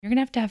You're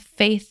going to have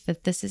faith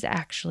that this is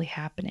actually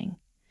happening.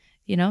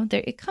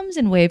 It comes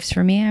in waves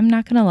for me. I'm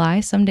not going to lie.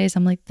 Some days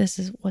I'm like, this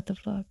is what the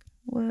fuck?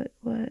 What,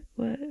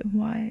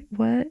 why,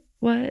 what?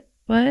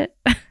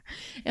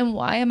 And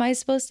why am I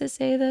supposed to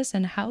say this?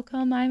 And how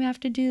come I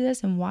have to do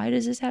this? And why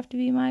does this have to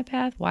be my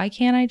path? Why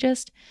can't I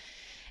just?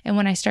 And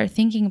when I start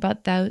thinking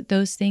about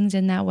those things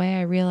in that way,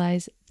 I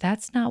realize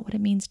that's not what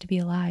it means to be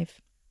alive.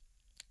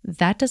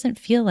 That doesn't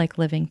feel like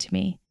living to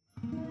me.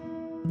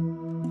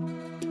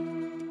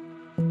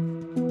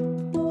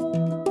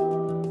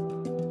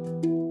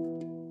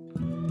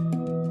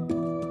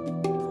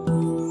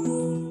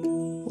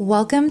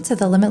 Welcome to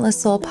the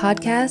Limitless Soul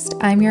Podcast.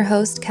 I'm your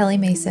host, Kelly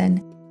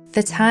Mason.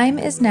 The time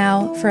is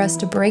now for us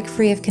to break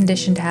free of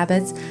conditioned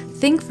habits,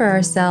 think for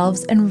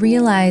ourselves, and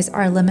realize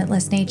our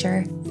limitless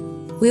nature.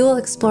 We will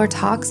explore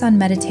talks on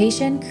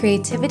meditation,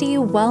 creativity,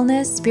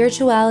 wellness,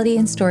 spirituality,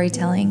 and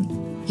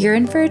storytelling. You're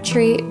in for a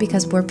treat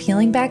because we're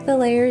peeling back the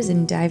layers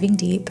and diving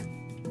deep.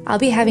 I'll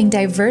be having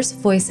diverse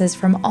voices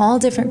from all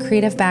different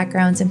creative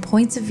backgrounds and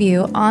points of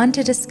view on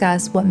to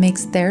discuss what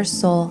makes their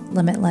soul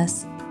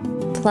limitless.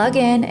 Plug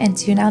in and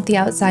tune out the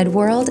outside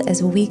world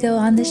as we go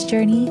on this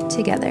journey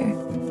together.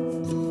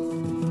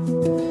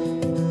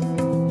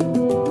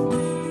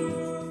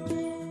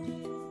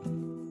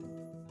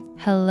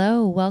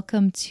 Hello,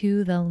 welcome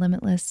to the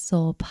Limitless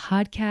Soul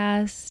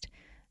Podcast.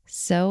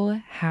 So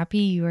happy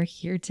you are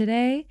here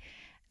today.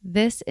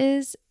 This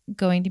is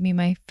going to be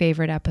my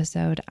favorite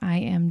episode. I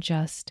am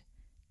just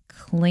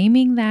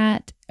claiming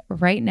that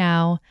right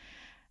now.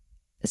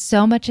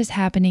 So much is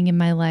happening in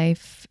my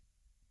life.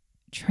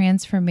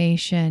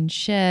 Transformation,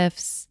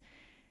 shifts,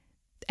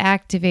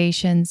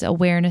 activations,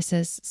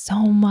 awarenesses,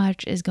 so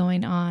much is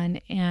going on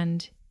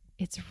and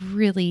it's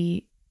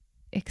really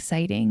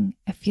exciting.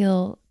 I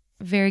feel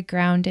very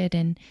grounded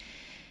and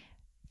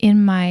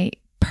in my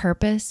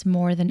purpose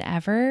more than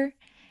ever.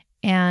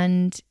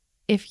 And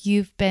if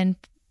you've been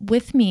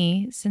with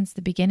me since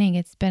the beginning,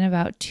 it's been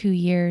about 2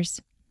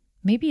 years,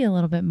 maybe a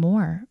little bit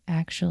more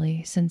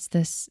actually, since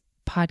this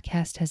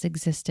podcast has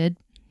existed.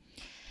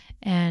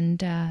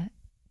 And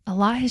a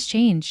lot has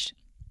changed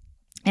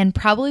and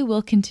probably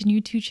will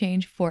continue to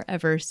change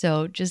forever.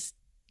 So just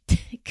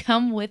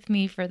come with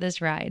me for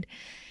this ride.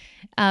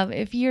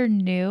 If you're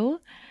new,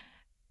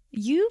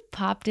 you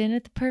popped in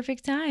at the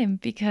perfect time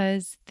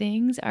because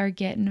things are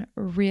getting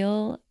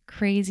real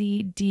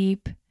crazy,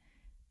 deep,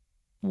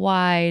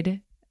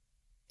 wide,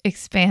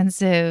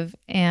 expansive,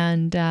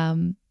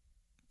 and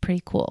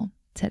pretty cool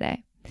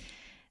today.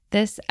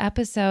 This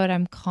episode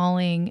I'm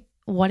calling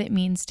What It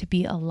Means to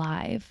Be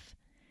Alive.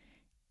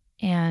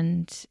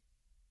 And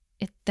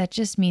that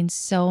just means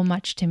so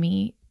much to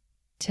me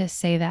to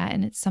say that.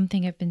 And it's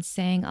something I've been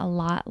saying a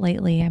lot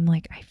lately. I'm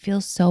like, I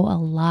feel so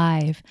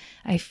alive.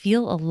 I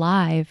feel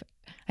alive.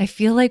 I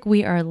feel like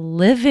we are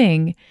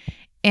living.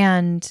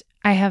 And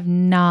I have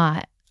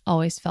not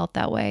always felt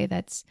that way.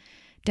 That's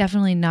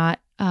definitely not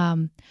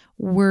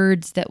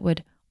words that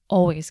would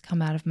always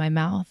come out of my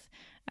mouth.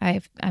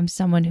 I'm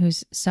someone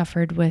who's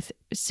suffered with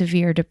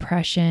severe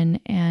depression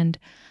and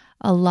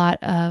a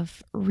lot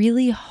of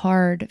really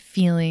hard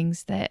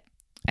feelings that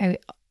I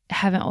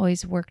haven't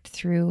always worked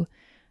through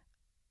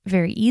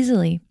very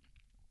easily.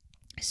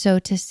 So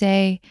to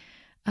say,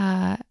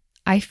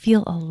 I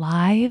feel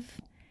alive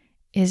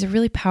is a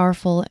really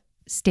powerful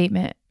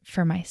statement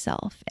for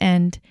myself.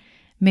 And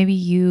maybe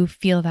you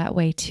feel that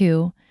way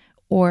too.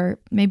 Or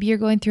maybe you're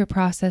going through a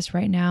process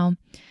right now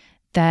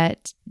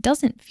that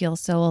doesn't feel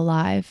so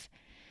alive.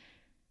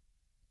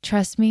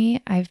 Trust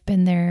me, I've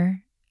been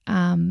there.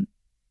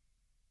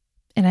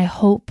 And I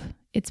hope,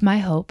 it's my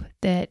hope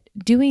that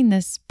doing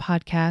this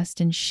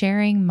podcast and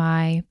sharing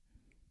my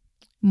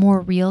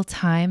more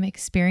real-time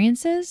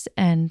experiences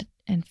and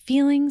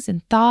feelings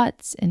and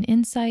thoughts and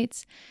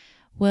insights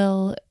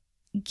will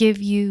give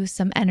you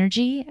some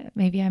energy.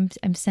 Maybe I'm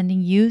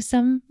sending you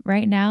some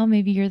right now.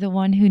 Maybe you're the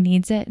one who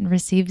needs it and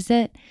receives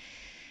it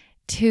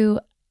to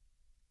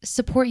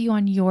support you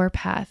on your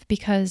path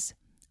because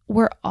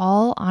we're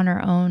all on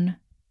our own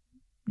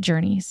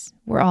journeys.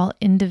 We're all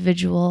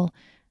individual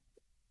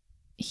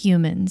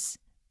humans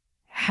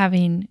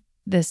having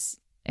this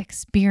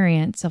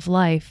experience of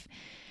life,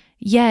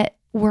 yet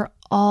we're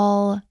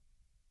all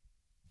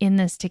in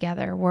this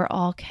together. We're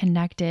all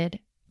connected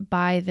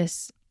by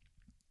this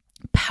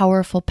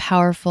powerful,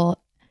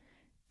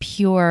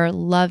 pure,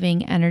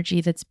 loving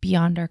energy that's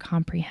beyond our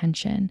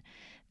comprehension,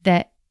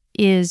 that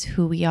is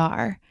who we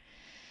are.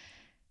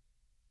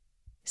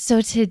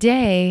 So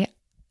today,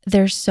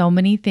 there's so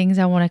many things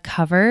I want to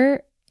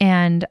cover,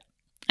 and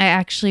I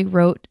actually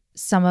wrote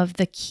some of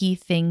the key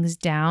things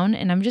down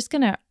and I'm just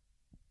going to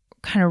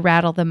kind of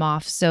rattle them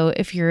off. So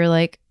if you're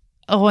like,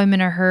 oh, I'm in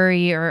a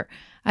hurry or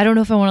I don't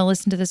know if I want to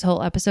listen to this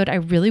whole episode, I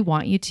really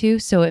want you to.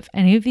 So if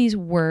any of these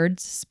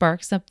words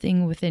spark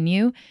something within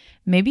you,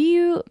 maybe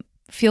you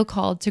feel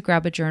called to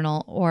grab a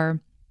journal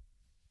or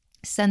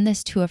send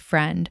this to a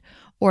friend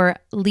or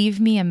leave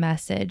me a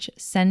message,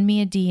 send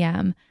me a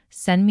DM,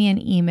 send me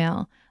an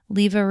email,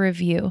 leave a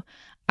review.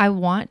 I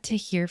want to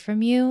hear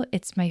from you.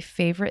 It's my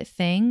favorite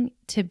thing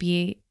to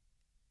be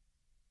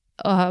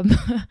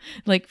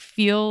like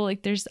feel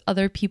like there's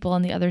other people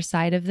on the other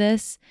side of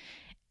this,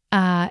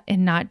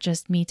 and not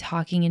just me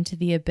talking into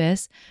the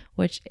abyss,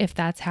 which if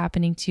that's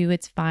happening too,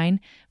 it's fine.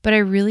 But I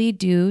really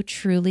do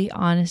truly,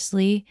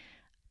 honestly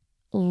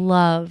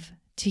love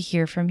to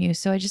hear from you.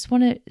 So I just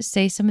want to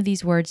say some of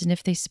these words, and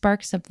if they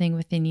spark something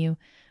within you,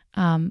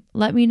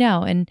 let me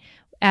know. And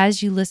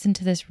as you listen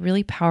to this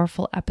really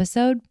powerful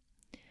episode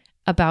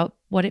about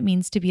what it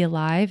means to be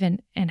alive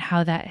and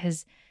how that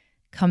has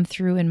come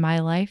through in my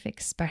life,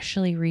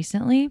 especially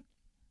recently,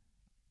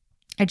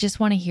 I just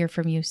want to hear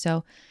from you.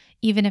 So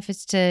even if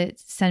it's to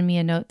send me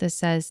a note that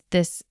says,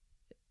 this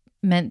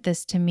meant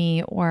this to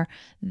me, or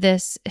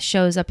this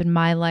shows up in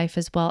my life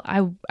as well,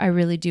 I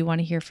really do want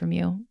to hear from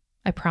you.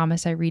 I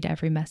promise I read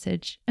every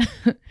message.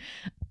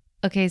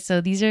 Okay, so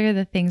these are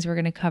the things we're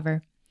going to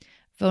cover: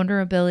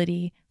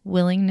 vulnerability,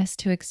 willingness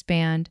to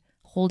expand,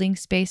 holding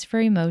space for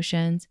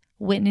emotions,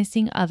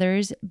 witnessing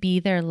others be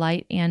their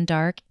light and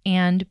dark,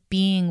 and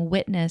being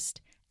witnessed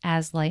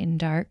as light and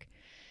dark,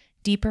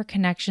 deeper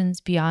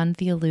connections beyond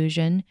the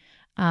illusion,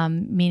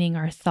 meaning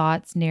our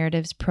thoughts,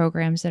 narratives,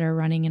 programs that are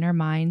running in our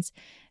minds,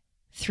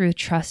 through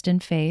trust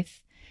and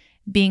faith,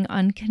 being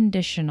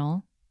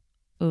unconditional.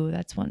 Oh,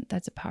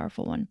 that's a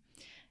powerful one.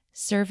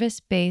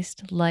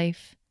 Service-based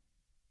life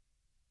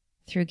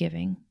through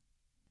giving,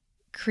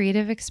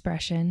 creative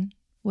expression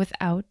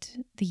without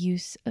the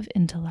use of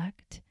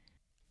intellect,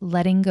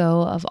 letting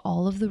go of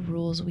all of the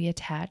rules we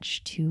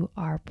attach to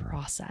our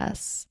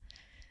process.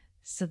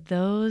 So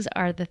those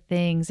are the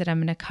things that I'm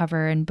going to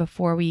cover. And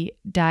before we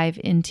dive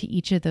into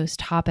each of those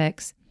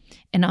topics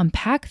and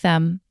unpack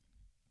them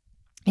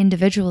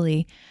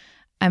individually,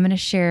 I'm going to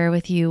share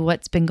with you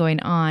what's been going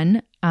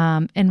on,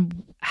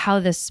 and how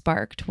this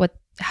sparked,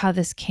 how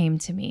this came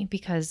to me.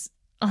 Because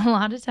a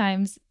lot of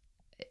times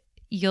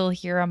you'll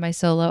hear on my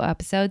solo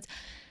episodes,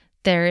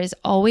 there is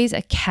always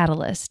a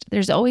catalyst.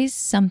 There's always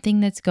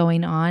something that's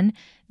going on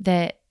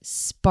that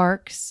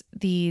sparks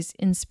these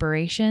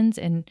inspirations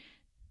and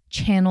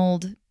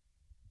channeled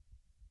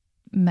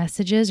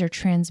messages or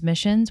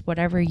transmissions,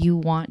 whatever you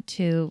want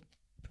to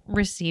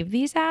receive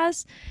these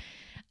as.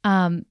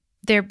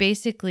 They're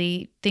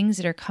basically things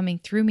that are coming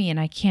through me and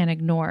I can't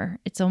ignore.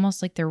 It's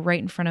almost like they're right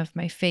in front of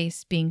my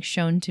face, being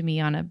shown to me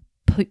on a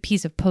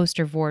piece of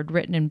poster board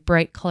written in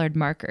bright colored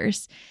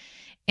markers.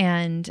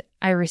 And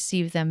I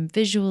receive them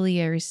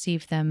visually. I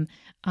receive them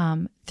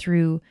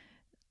through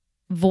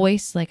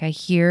voice. Like I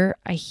hear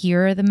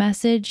the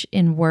message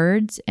in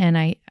words,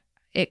 and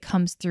it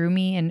comes through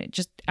me and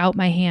just out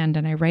my hand,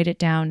 and I write it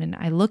down and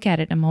I look at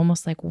it. I'm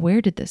almost like,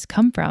 where did this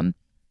come from?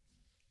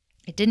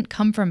 It didn't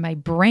come from my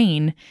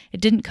brain.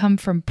 It didn't come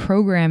from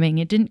programming.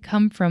 It didn't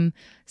come from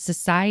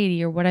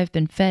society or what I've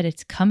been fed.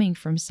 It's coming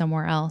from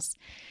somewhere else.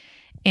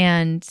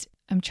 And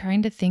I'm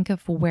trying to think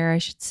of where I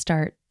should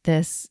start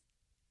this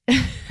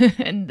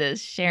and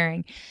this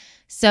sharing.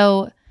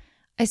 So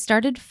I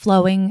started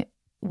flowing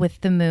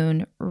with the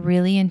moon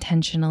really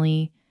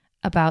intentionally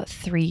about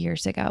 3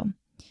 years ago.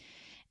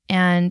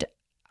 And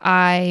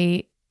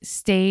I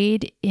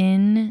stayed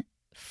in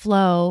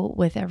flow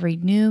with every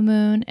new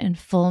moon and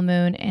full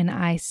moon, and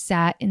I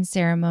sat in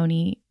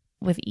ceremony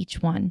with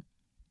each one.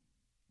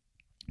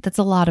 That's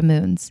a lot of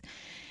moons,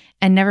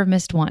 and never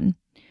missed one.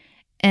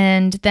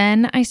 And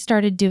then I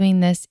started doing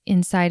this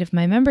inside of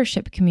my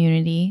membership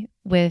community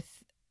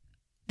with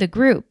the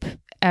group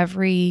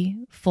every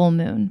full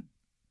moon.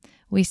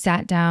 We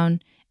sat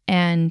down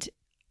and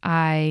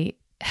I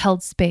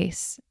held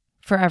space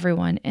for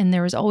everyone, and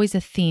there was always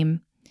a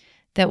theme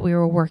that we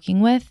were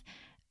working with,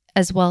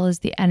 as well as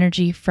the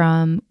energy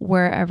from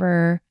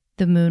wherever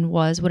the moon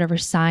was, whatever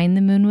sign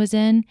the moon was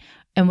in,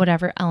 and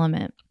whatever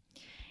element.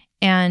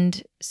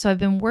 And so I've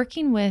been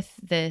working with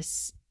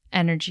this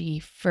energy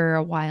for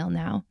a while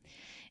now.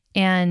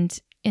 And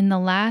in the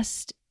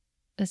last,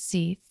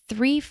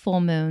 3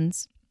 full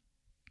moons,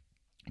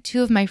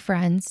 2 of my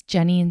friends,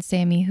 Jenny and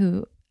Sammy,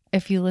 who,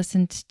 if you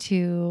listened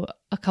to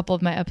a couple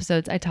of my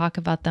episodes, I talk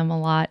about them a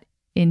lot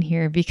in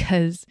here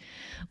because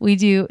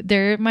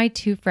they're my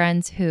 2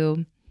 friends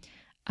who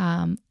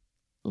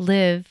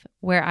live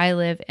where I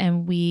live,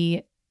 and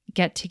we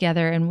get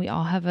together and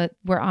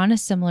we're on a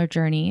similar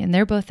journey, and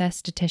they're both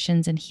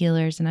estheticians and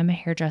healers, and I'm a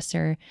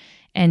hairdresser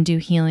and do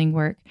healing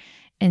work.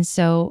 And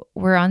so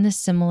we're on this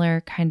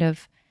similar kind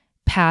of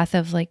path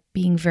of like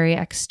being very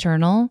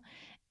external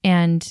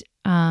and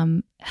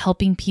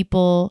helping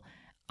people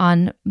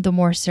on the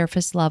more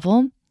surface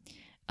level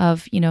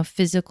of,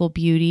 physical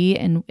beauty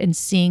and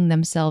seeing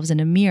themselves in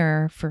a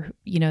mirror for,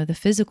 the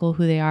physical,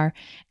 who they are.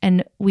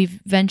 And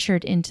we've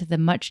ventured into the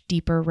much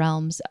deeper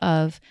realms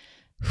of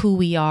who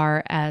we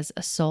are as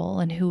a soul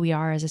and who we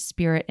are as a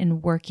spirit,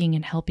 and working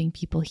and helping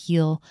people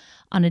heal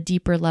on a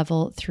deeper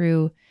level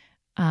through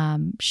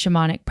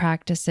shamanic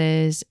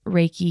practices,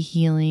 Reiki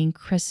healing,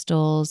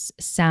 crystals,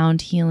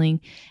 sound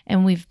healing.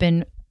 And we've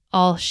been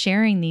all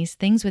sharing these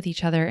things with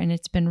each other. And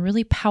it's been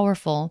really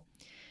powerful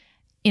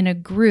in a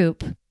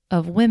group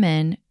of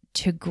women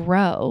to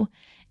grow.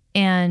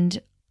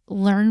 And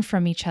learn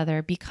from each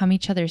other, become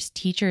each other's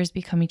teachers,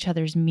 become each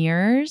other's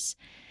mirrors.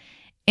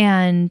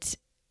 And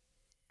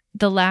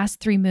the last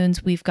 3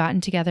 moons, we've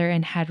gotten together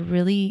and had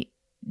really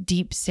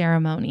deep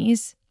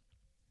ceremonies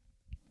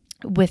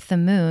with the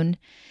moon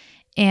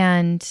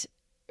and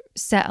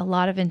set a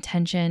lot of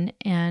intention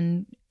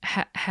and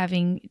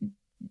having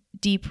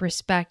deep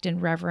respect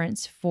and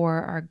reverence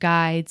for our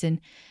guides and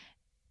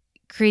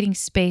creating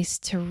space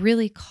to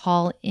really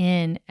call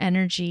in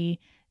energy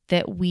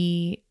that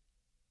we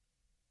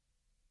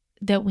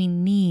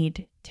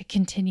need to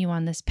continue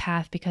on this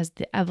path, because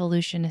the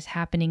evolution is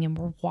happening and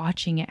we're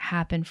watching it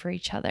happen for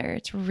each other.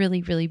 It's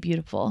really, really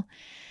beautiful.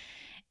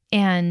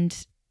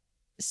 And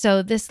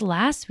so this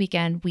last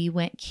weekend we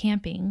went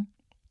camping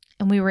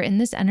and we were in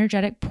this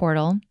energetic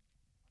portal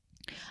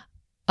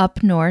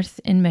up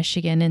north in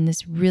Michigan, in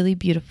this really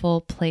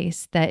beautiful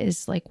place that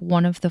is like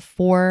one of the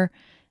 4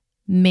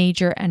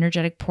 major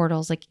energetic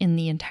portals like in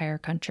the entire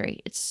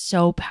country. It's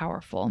so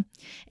powerful,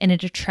 and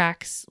it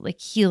attracts like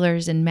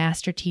healers and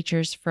master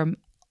teachers from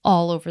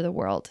all over the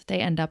world. They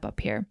end up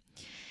here.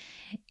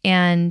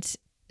 And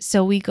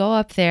so we go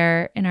up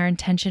there, and our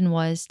intention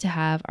was to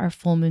have our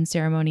full moon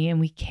ceremony, and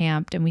we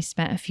camped and we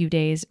spent a few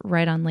days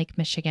right on Lake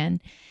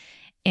Michigan.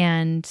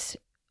 And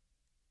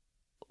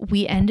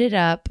we ended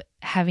up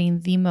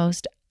having the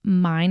most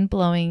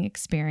mind-blowing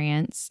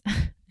experience.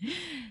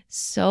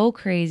 So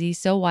crazy,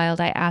 so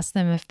wild. I asked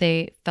them if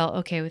they felt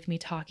okay with me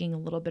talking a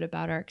little bit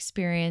about our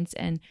experience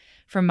and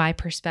from my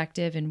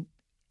perspective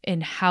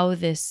and how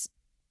this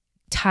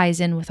ties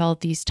in with all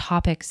of these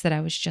topics that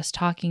I was just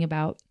talking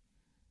about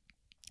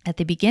at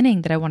the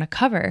beginning that I want to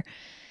cover.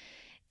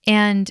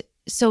 And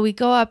so we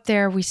go up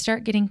there, we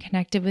start getting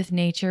connected with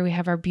nature. We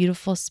have our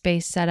beautiful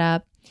space set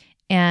up,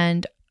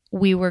 and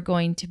we were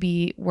going to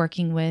be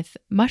working with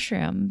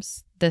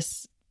mushrooms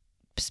this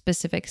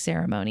specific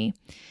ceremony.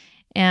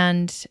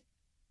 And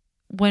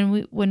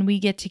when we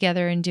get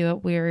together and do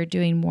it, we're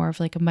doing more of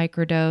like a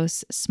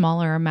microdose,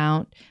 smaller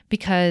amount,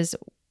 because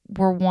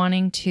we're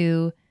wanting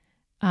to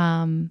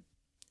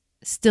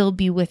still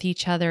be with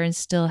each other and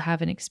still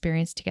have an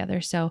experience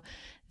together. So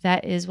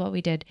that is what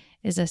we did,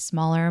 is a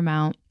smaller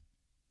amount,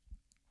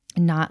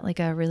 not like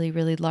a really,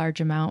 really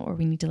large amount where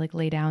we need to like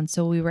lay down.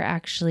 So we were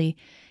actually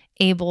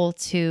able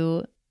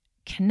to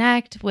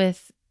connect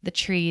with the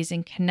trees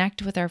and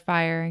connect with our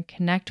fire and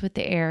connect with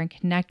the air and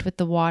connect with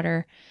the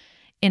water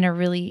in a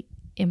really,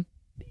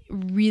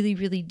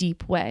 really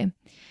deep way.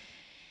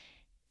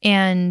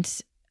 And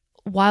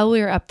while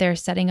we were up there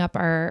setting up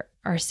our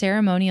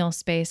ceremonial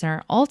space and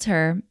our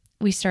altar,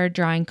 we started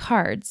drawing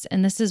cards.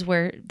 And this is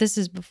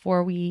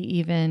before we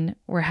even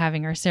were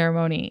having our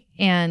ceremony.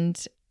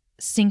 And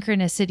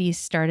synchronicities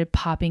started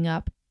popping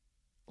up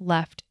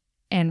left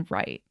and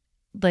right,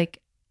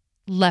 like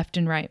left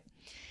and right.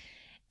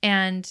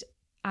 And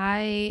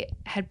I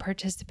had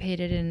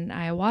participated in an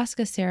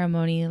ayahuasca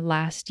ceremony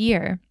last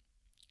year.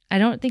 I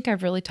don't think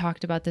I've really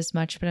talked about this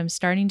much, but I'm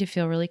starting to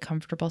feel really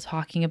comfortable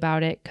talking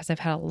about it because I've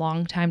had a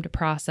long time to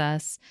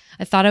process.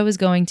 I thought I was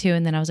going to,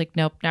 and then I was like,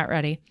 nope, not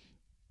ready.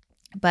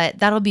 But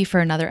that'll be for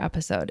another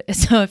episode.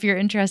 So if you're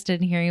interested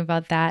in hearing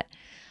about that,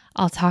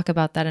 I'll talk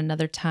about that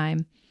another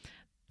time.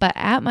 But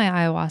at my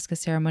ayahuasca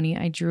ceremony,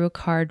 I drew a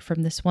card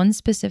from this one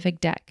specific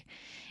deck.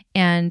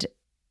 And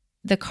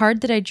the card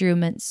that I drew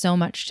meant so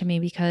much to me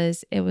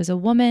because it was a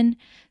woman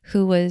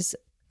who was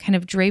kind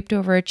of draped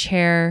over a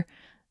chair,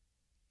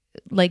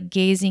 like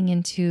gazing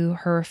into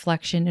her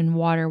reflection in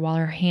water while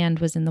her hand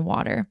was in the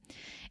water.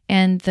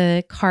 And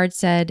the card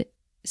said,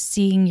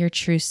 "Seeing your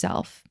true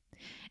self."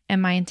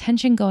 And my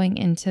intention going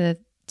into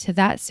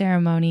that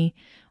ceremony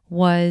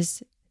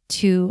was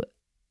to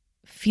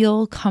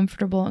feel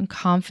comfortable and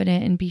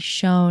confident and be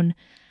shown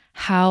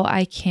how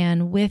I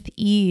can, with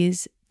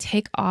ease,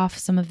 take off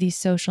some of these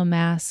social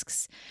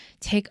masks,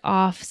 take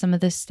off some of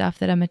this stuff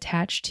that I'm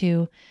attached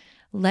to,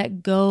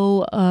 let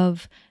go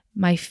of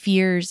my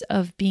fears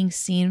of being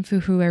seen for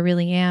who I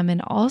really am,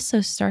 and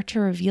also start to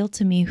reveal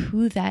to me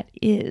who that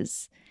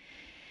is,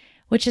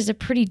 which is a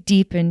pretty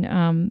deep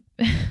and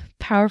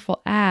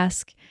powerful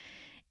ask.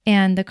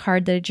 And the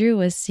card that I drew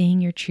was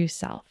seeing your true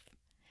self.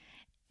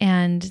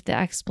 And the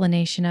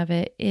explanation of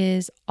it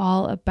is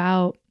all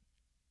about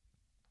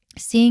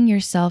seeing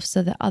yourself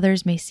so that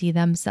others may see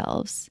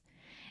themselves,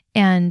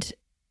 and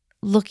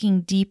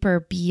looking deeper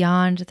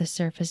beyond the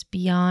surface,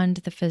 beyond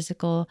the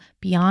physical,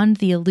 beyond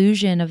the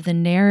illusion of the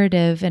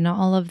narrative and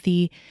all of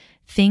the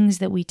things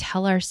that we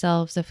tell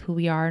ourselves of who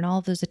we are and all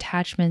of those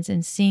attachments,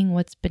 and seeing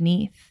what's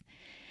beneath.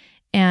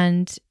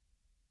 And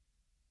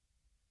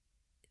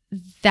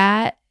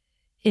that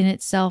in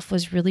itself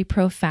was really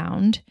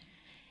profound.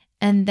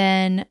 And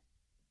then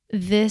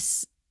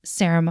this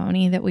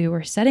ceremony that we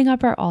were setting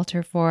up our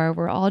altar for,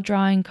 we're all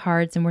drawing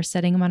cards and we're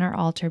setting them on our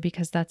altar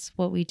because that's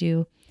what we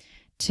do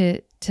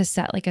to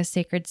set like a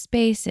sacred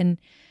space and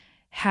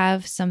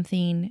have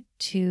something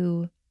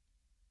to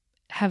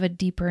have a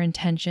deeper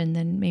intention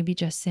than maybe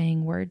just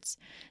saying words.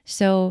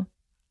 So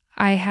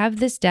I have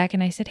this deck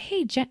and I said,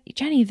 "Hey,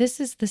 Jenny, this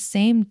is the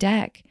same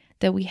deck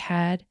that we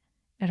had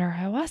at our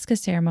ayahuasca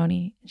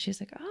ceremony. And she's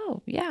like,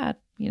 oh yeah,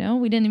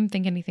 we didn't even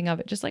think anything of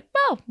it. Just like,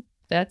 well,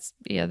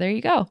 there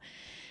you go.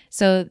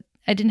 So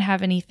I didn't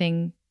have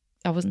anything.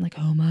 I wasn't like,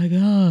 oh my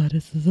God,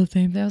 this is the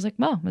same thing. I was like,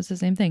 well, it's the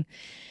same thing.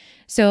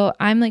 So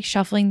I'm like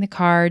shuffling the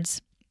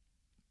cards.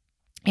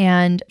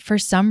 And for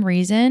some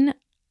reason,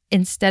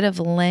 instead of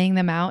laying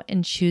them out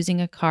and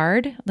choosing a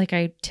card like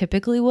I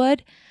typically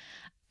would,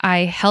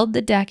 I held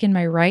the deck in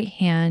my right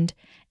hand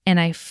and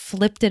I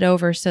flipped it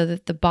over so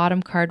that the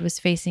bottom card was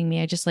facing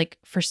me. I just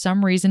for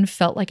some reason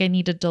felt like I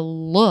needed to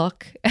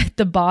look at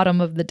the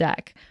bottom of the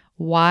deck.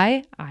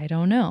 Why? I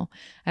don't know.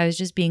 I was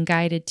just being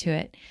guided to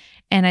it.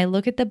 And I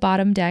look at the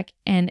bottom deck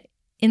and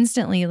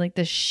instantly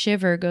the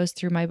shiver goes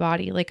through my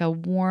body, like a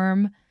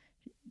warm,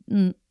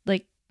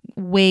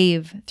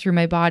 wave through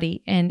my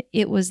body. And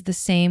it was the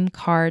same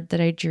card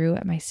that I drew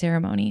at my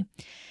ceremony.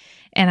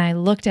 And I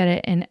looked at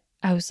it and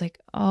I was like,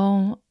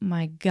 oh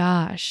my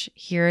gosh,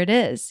 here it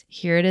is.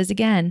 Here it is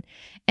again.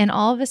 And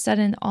all of a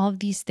sudden, all of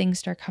these things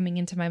start coming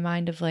into my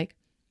mind of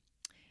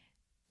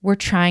we're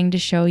trying to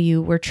show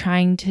you, we're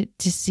trying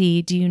to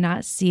see, do you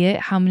not see it?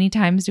 How many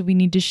times do we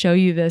need to show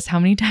you this? How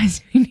many times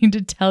do we need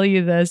to tell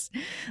you this?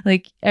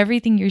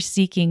 Everything you're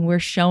seeking, we're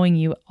showing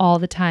you all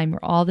the time, or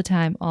all the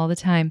time, all the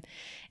time.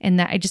 And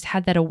that I just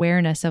had that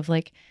awareness of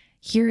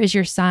here is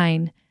your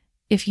sign.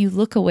 If you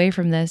look away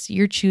from this,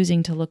 you're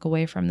choosing to look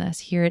away from this.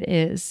 Here it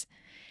is.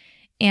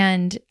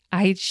 And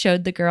I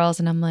showed the girls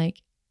and I'm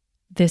like,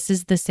 this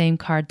is the same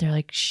card. They're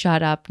like,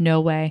 shut up,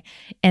 no way.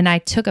 And I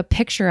took a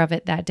picture of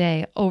it that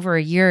day over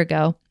a year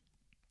ago.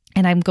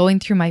 And I'm going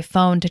through my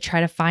phone to try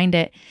to find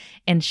it.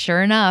 And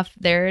sure enough,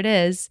 there it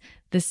is,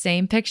 the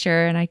same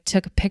picture. And I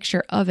took a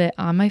picture of it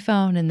on my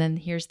phone. And then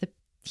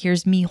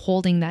here's me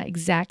holding that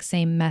exact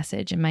same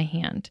message in my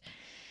hand.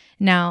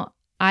 Now,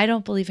 I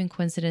don't believe in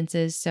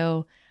coincidences.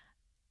 So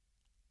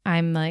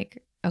I'm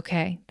like,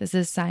 okay, this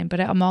is a sign, but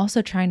I'm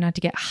also trying not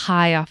to get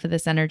high off of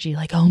this energy.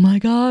 Oh my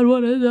God,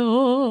 what is it?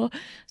 Oh.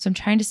 So I'm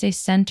trying to stay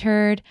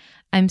centered.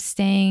 I'm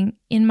staying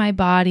in my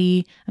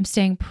body. I'm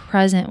staying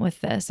present with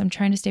this. I'm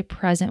trying to stay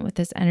present with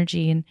this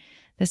energy. And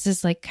this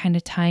is kind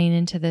of tying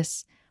into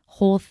this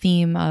whole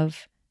theme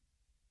of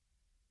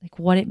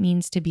what it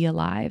means to be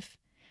alive.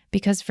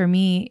 Because for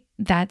me,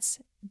 that's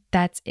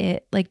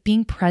it.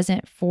 Being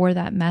present for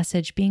that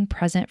message, being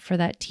present for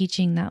that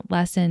teaching, that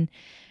lesson,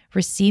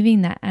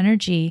 receiving that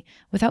energy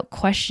without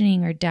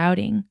questioning or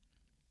doubting.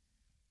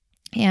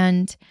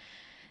 And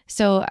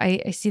so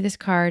I see this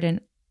card,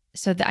 and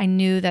so that I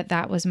knew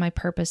that was my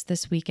purpose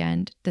this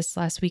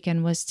last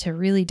weekend, was to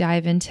really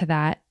dive into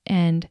that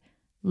and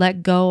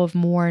let go of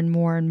more and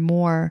more and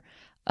more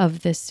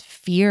of this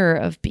fear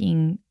of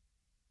being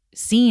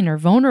seen or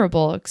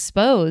vulnerable,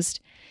 exposed.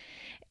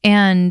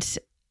 And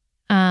so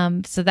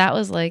that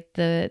was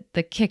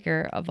the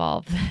kicker of all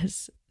of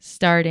this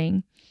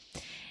starting.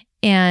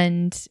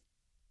 And,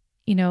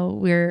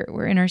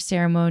 we're in our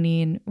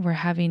ceremony and we're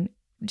having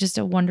just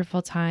a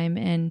wonderful time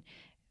and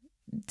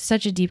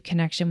such a deep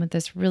connection with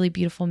this really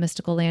beautiful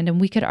mystical land.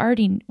 And we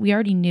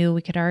already knew,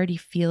 we could already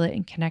feel it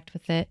and connect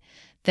with it,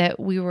 that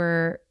we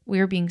were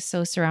being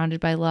so surrounded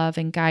by love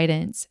and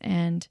guidance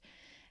and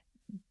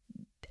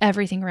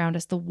everything around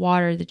us, the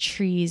water, the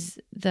trees,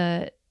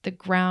 the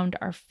ground,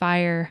 our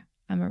fire.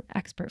 I'm an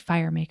expert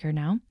fire maker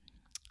now,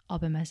 all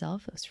by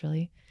myself. I was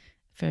really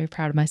very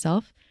proud of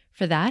myself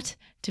for that,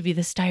 to be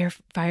the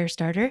fire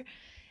starter.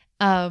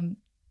 And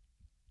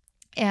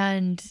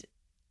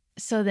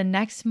so the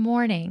next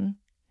morning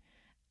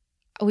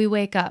we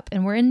wake up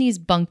and we're in these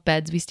bunk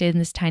beds. We stayed in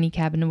this tiny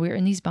cabin and we were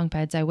in these bunk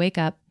beds. I wake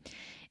up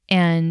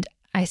and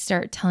I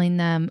start telling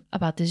them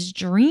about this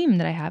dream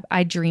that I have.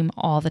 I dream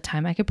all the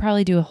time. I could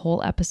probably do a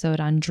whole episode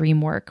on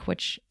dream work,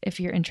 which if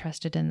you're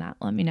interested in that,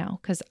 let me know,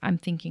 because I'm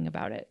thinking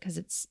about it, because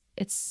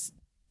it's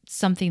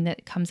something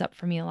that comes up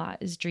for me a lot,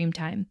 is dream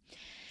time.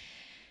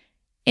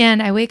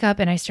 And I wake up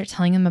and I start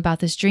telling them about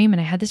this dream,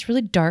 and I had this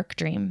really dark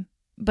dream,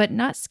 but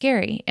not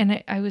scary.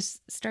 And I was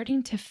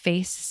starting to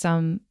face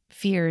some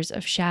fears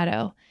of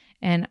shadow.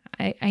 And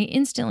I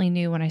instantly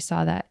knew when I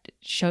saw that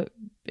show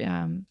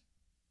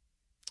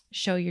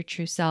your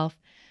true self,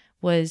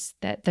 was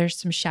that there's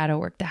some shadow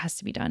work that has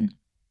to be done.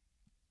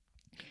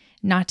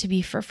 Not to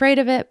be afraid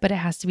of it, but it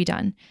has to be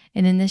done.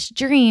 And in this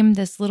dream,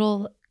 this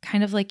little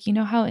kind of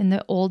how in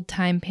the old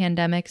time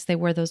pandemics, they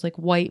wear those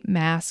white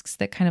masks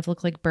that kind of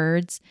look like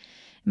birds.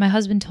 My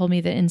husband told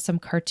me that in some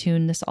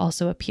cartoon, this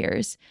also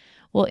appears.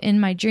 Well, in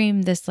my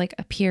dream, this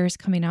appears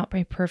coming out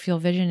by peripheral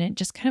vision. It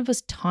just kind of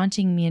was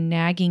taunting me and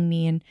nagging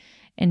me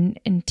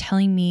and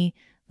telling me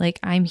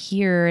I'm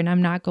here and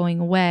I'm not going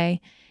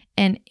away.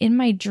 And in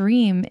my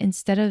dream,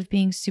 instead of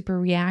being super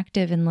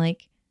reactive and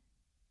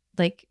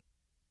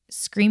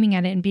screaming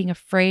at it and being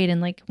afraid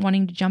and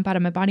wanting to jump out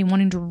of my body,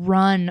 wanting to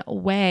run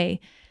away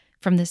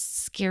from this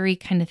scary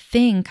kind of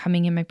thing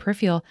coming in my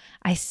peripheral,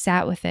 I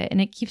sat with it.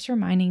 And it keeps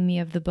reminding me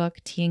of the book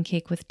Tea and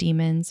Cake with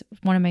Demons,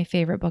 one of my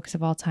favorite books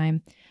of all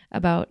time,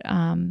 about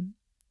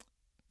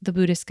the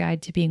Buddhist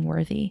Guide to Being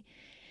Worthy.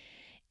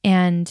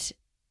 And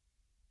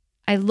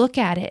I look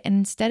at it, and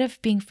instead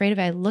of being afraid of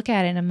it, I look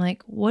at it and I'm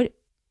like, what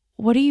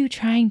what are you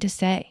trying to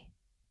say?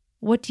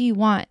 What do you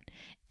want?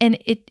 And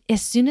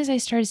as soon as I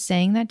started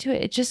saying that to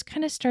it, it just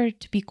kind of started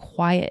to be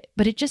quiet,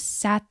 but it just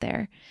sat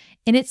there.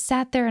 And it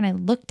sat there and I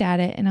looked at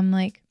it and I'm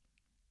like,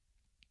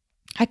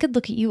 I could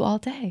look at you all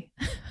day.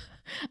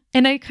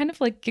 And I kind of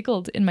like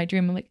giggled in my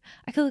dream. I'm like,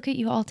 I could look at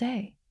you all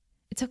day.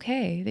 It's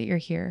okay that you're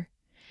here.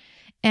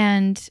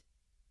 And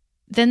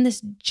then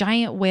this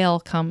giant whale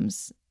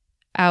comes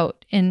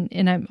out and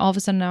I'm all of a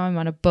sudden now I'm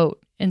on a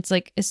boat. And it's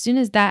like, as soon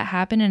as that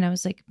happened and I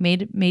was like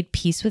made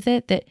peace with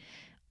it, that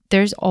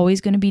there's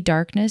always going to be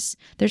darkness.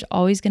 There's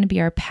always going to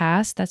be our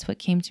past. That's what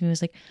came to me,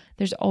 was like,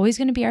 there's always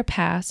going to be our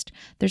past.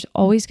 There's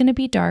always going to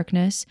be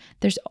darkness.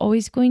 There's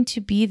always going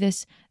to be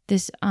this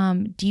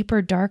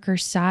deeper, darker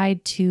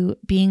side to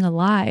being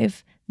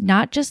alive.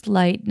 Not just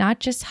light, not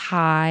just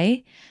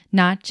high,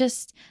 not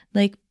just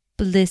like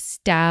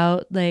blissed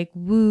out, like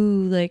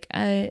woo, like,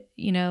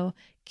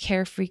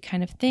 carefree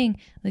kind of thing.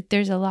 Like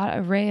there's a lot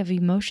of array of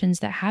emotions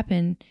that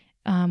happen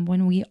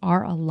when we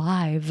are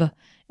alive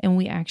and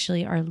we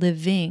actually are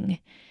living.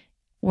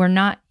 We're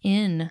not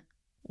in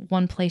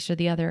one place or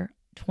the other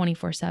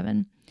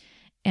 24/7.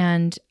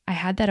 And I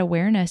had that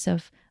awareness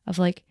of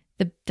like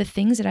the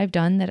things that I've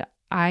done that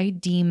I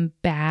deem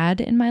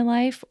bad in my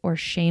life, or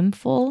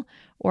shameful,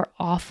 or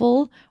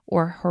awful,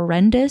 or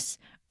horrendous,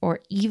 or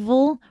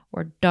evil,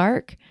 or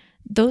dark.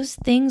 Those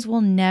things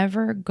will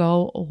never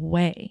go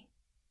away.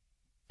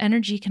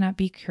 Energy cannot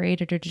be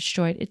created or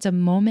destroyed. It's a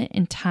moment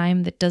in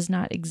time that does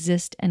not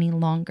exist any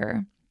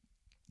longer.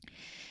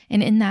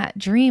 And in that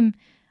dream,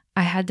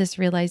 I had this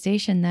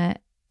realization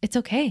that it's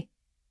okay.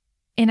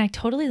 And I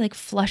totally like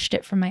flushed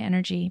it from my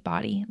energy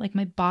body. Like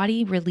my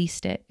body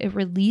released it. It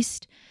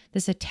released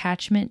this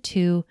attachment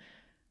to,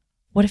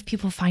 what if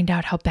people find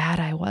out how bad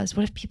I was?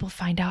 What if people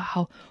find out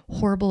how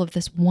horrible of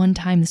this one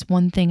time, this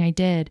one thing I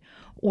did,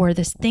 or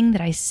this thing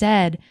that I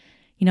said?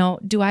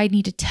 Do I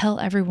need to tell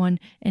everyone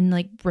and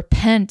like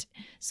repent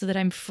so that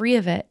I'm free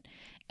of it?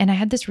 And I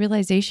had this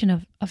realization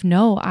of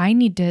no, I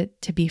need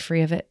to be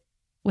free of it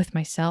with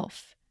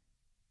myself,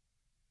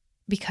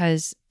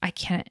 because I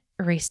can't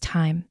erase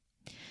time.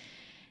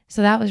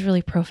 So that was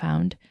really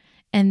profound.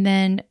 And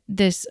then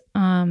this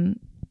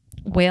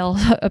whale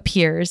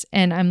appears,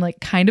 and I'm like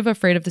kind of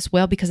afraid of this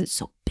whale because it's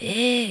so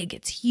big,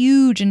 it's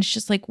huge, and it's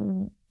just like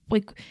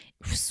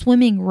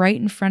swimming right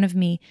in front of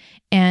me.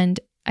 And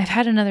I've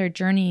had another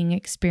journeying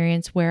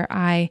experience where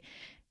I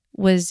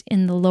was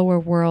in the lower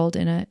world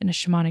in a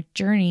shamanic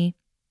journey,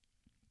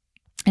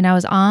 and I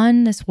was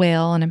on this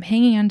whale and I'm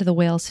hanging onto the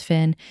whale's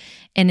fin.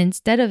 And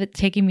instead of it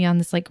taking me on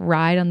this like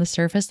ride on the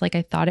surface like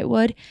I thought it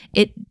would,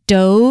 it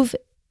dove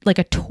like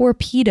a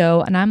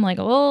torpedo, and I'm like,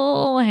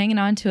 oh, hanging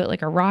onto it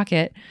like a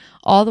rocket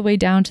all the way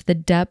down to the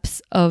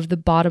depths of the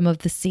bottom of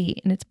the sea.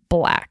 And it's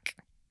black.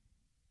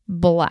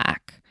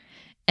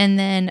 And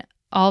then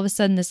all of a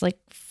sudden this like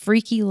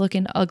freaky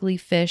looking ugly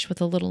fish with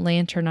a little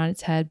lantern on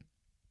its head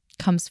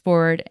comes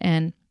forward,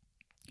 and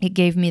it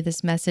gave me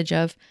this message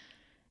of,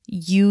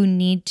 you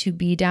need to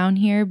be down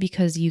here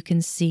because you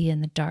can see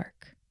in the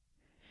dark.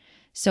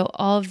 So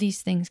all of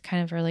these things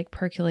kind of are like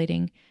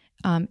percolating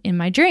in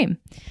my dream.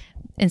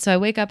 And so I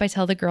wake up, I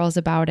tell the girls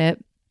about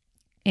it,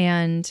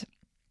 and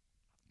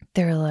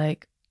they're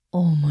like,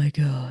 oh my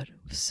God,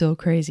 so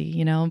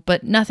crazy,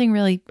 but nothing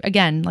really,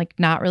 again, like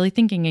not really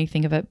thinking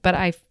anything of it, but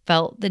I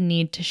felt the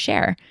need to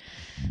share.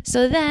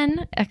 So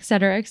then, et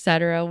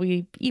cetera,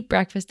 we eat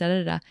breakfast,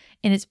 and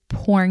it's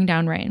pouring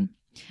down rain.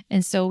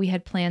 And so we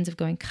had plans of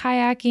going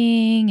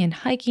kayaking and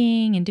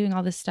hiking and doing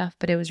all this stuff,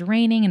 but it was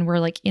raining and we're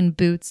like in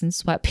boots and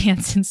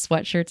sweatpants and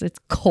sweatshirts. It's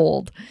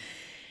cold.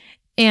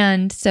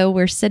 And so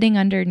we're sitting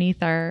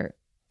underneath our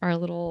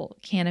little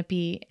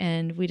canopy,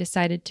 and we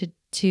decided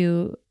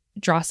to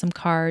draw some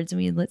cards, and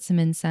we lit some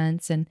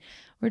incense, and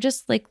we're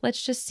just like,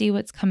 let's just see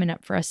what's coming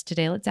up for us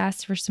today. Let's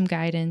ask for some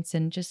guidance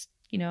and just,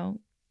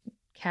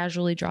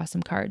 casually draw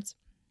some cards.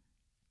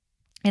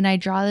 And I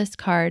draw this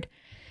card,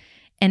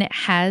 and it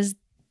has,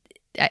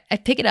 I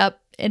pick it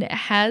up, and it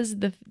has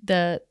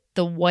the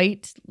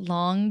white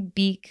long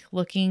beak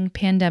looking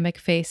pandemic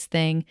face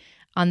thing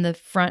on the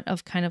front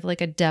of kind of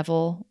like a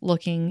devil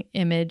looking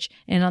image.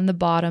 And on the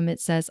bottom, it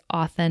says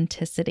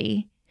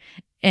authenticity.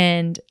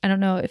 And I don't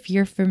know if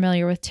you're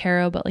familiar with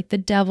tarot, but like the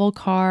devil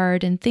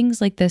card and things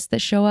like this that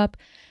show up,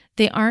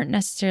 they aren't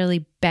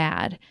necessarily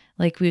bad.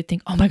 Like we would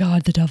think, oh my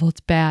God, the devil,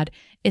 it's bad.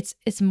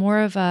 It's more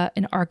of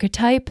an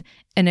archetype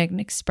and an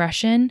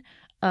expression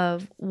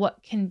of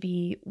what can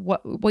be,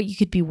 what you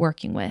could be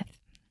working with.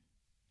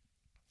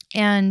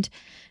 And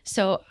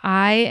so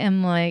I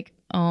am like,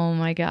 oh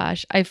my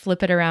gosh, I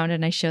flip it around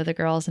and I show the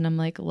girls, and I'm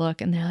like, look,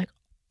 and they're like,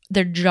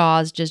 their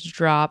jaws just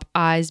drop,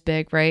 eyes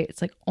big, right?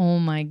 It's like, oh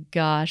my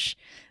gosh,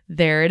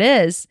 there it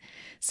is.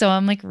 So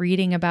I'm like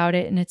reading about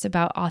it, and it's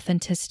about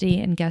authenticity.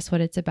 And guess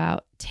what it's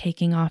about?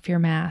 Taking off your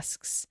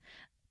masks,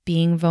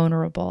 being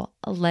vulnerable,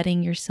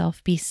 letting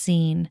yourself be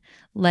seen,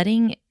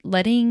 letting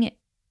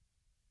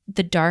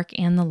the dark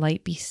and the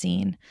light be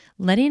seen,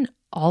 letting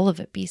all of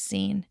it be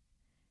seen.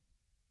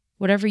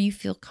 whatever you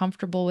feel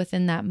comfortable with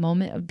in that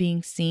moment of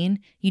being seen,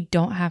 you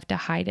don't have to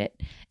hide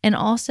it. And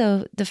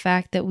also the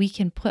fact that we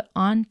can put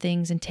on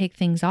things and take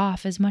things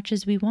off as much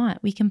as we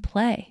want. We can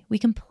play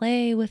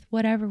with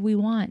whatever we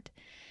want.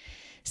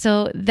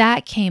 So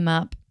that came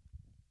up.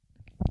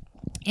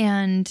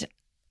 And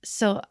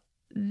so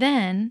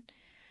then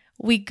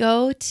we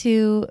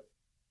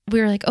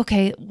were like,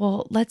 okay,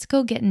 well, let's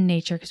go get in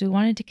nature because we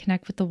wanted to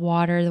connect with the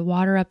water. The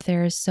water up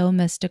there is so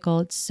mystical.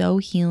 It's so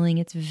healing.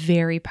 It's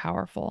very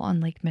powerful on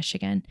Lake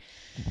Michigan.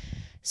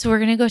 So we're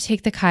going to go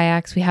take the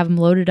kayaks. We have them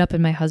loaded up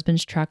in my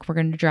husband's truck. We're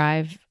going to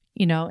drive,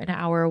 an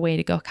hour away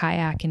to go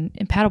kayak and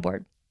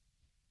paddleboard.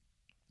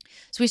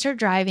 So we start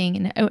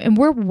driving and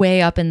we're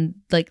way up in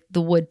like the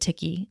wood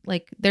tiki.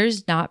 Like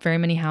there's not very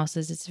many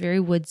houses. It's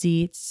very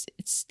woodsy.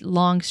 It's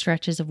long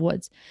stretches of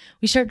woods.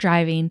 We start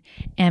driving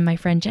and my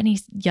friend Jenny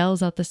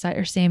yells out the side,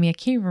 or Sammy, I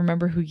can't even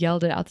remember who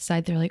yelled it out the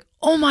side. They're like,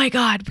 oh my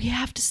God, we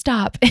have to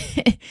stop.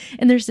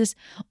 And there's this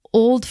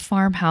old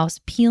farmhouse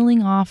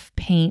peeling off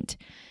paint,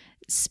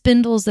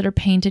 spindles that are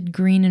painted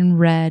green and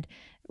red,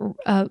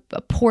 a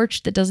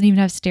porch that doesn't even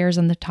have stairs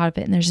on the top of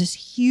it. And there's this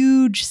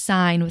huge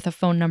sign with a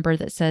phone number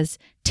that says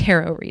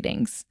tarot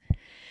readings.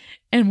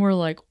 And we're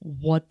like,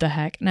 what the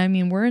heck? And I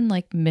mean, we're in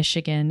like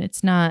Michigan.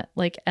 It's not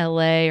like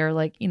LA or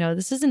like,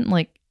 this isn't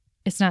like,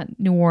 it's not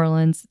New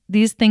Orleans.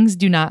 These things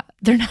they're not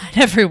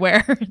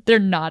everywhere. They're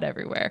not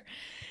everywhere.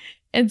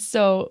 And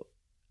so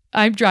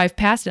I drive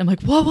past it. I'm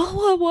like,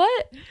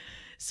 what?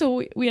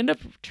 So we end up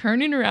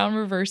turning around,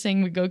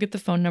 reversing. We go get the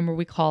phone number.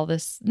 We call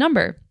this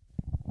number.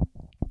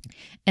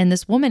 And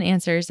this woman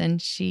answers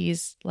and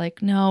she's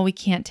like, no, we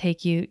can't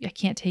take you. I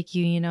can't take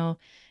you.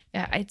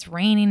 It's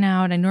raining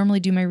out. I normally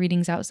do my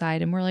readings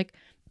outside. And we're like,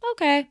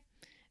 okay.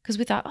 Because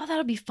we thought,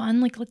 that'll be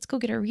fun. Like, let's go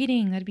get a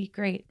reading. That'd be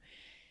great.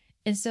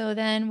 And so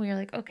then we were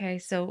like, okay.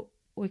 So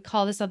we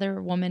call this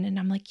other woman and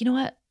I'm like, you know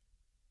what?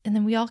 And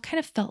then we all kind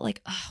of felt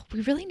like,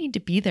 we really need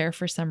to be there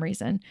for some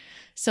reason.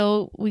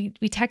 So we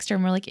text her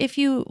and we're like, if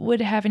you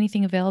would have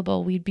anything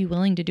available, we'd be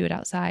willing to do it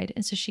outside.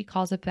 And so she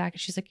calls us back and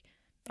she's like,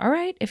 all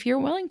right, if you're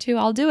willing to,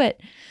 I'll do it.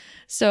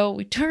 So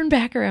we turn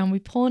back around, we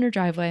pull in her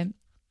driveway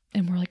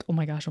and we're like, oh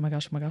my gosh,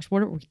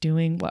 what are we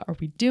doing? What are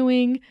we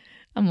doing?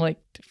 I'm like,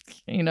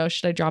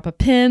 should I drop a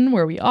pin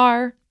where we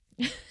are?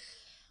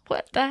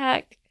 What the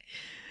heck?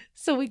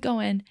 So we go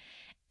in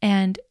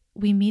and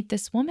we meet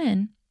this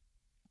woman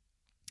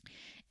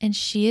and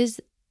she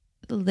is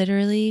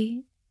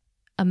literally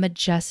a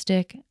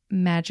majestic,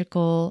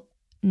 magical,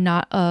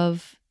 not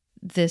of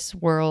this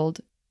world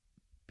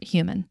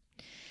human.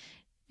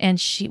 And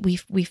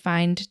we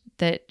find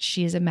that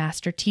she is a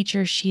master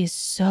teacher. She is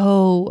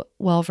so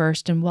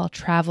well-versed and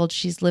well-traveled.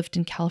 She's lived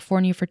in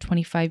California for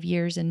 25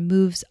 years and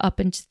moves up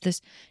into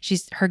this.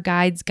 Her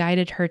guides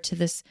guided her to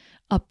this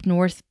up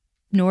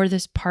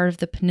northest part of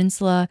the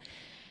peninsula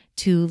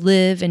to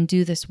live and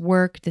do this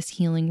work, this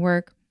healing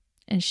work.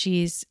 And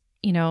she's,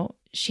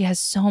 she has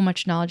so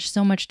much knowledge,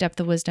 so much depth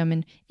of wisdom.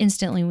 And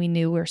instantly we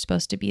knew we were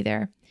supposed to be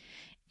there.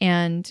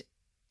 And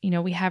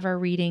we have our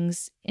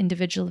readings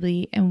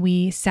individually and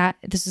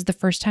this is the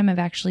first time I've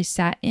actually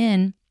sat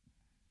in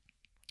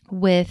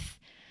with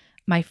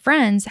my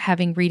friends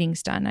having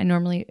readings done.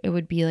 It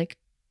would be like,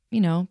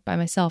 by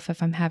myself.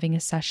 If I'm having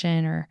a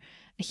session or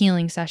a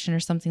healing session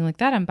or something like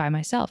that, I'm by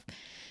myself.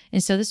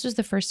 And so this was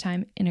the first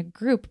time in a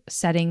group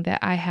setting that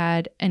I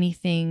had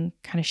anything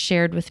kind of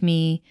shared with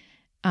me,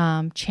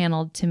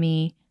 channeled to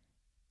me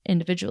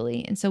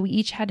individually. And so we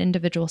each had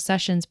individual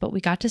sessions, but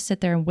we got to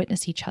sit there and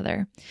witness each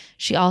other.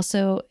 She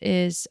also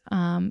is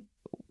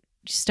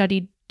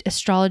studied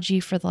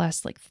astrology for the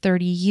last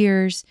 30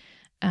 years.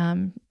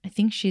 I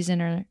think she's in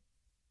her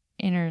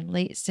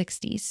late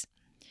 60s.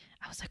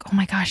 I was like, oh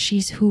my gosh,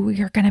 she's who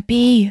we are going to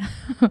be.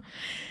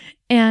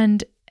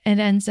 And it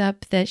ends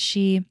up that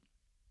she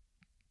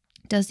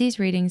does these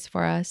readings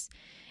for us.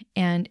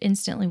 And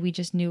instantly we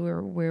just knew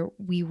where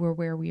we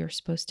were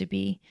supposed to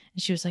be.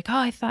 And she was like, oh,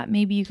 I thought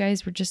maybe you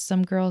guys were just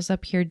some girls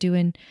up here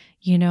doing,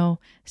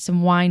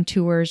 some wine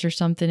tours or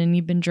something and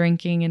you've been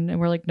drinking. And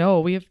we're like, no,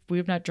 we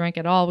have not drank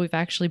at all. We've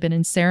actually been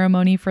in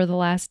ceremony for the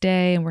last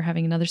day and we're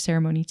having another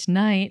ceremony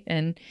tonight.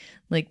 And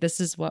this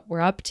is what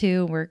we're up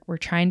to. We're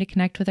trying to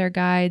connect with our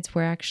guides.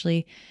 We're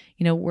actually,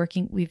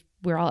 working.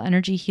 We're all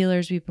energy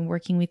healers. We've been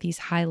working with these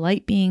high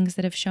light beings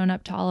that have shown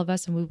up to all of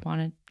us and we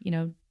want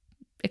to,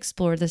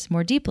 explore this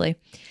more deeply.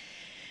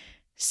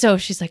 So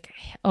she's like,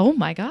 oh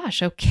my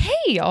gosh,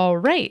 okay, all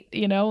right,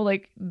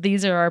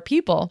 these are our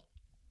people.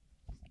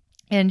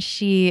 And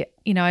she,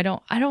 I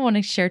don't want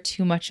to share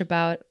too much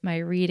about my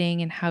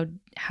reading and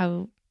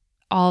how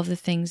all of the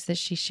things that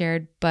she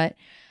shared, but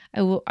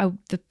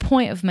the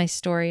point of my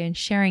story and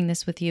sharing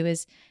this with you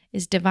is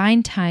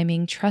divine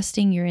timing,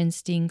 trusting your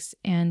instincts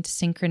and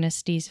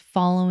synchronicities,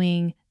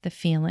 following the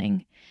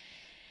feeling.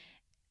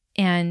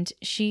 And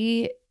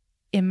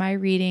in my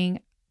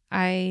reading,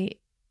 I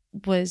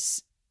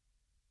was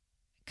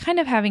kind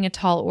of having a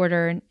tall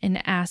order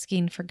and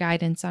asking for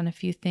guidance on a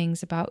few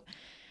things about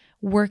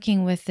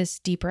working with this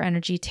deeper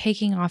energy,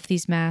 taking off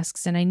these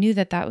masks. And I knew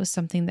that was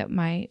something that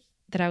my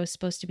that I was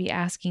supposed to be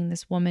asking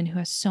this woman who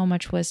has so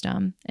much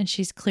wisdom, and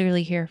she's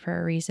clearly here for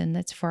a reason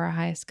that's for our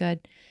highest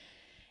good.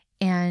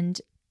 And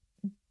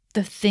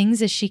the things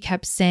that she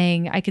kept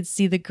saying, I could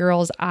see the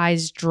girl's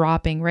eyes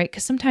dropping, right?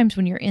 Because sometimes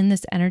when you're in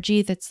this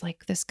energy that's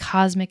like this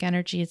cosmic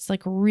energy, it's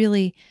like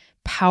really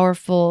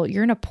powerful.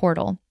 You're in a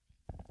portal.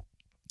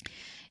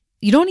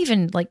 You don't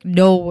even like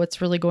know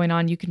what's really going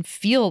on. You can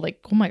feel like,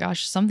 oh my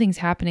gosh, something's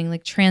happening.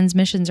 Like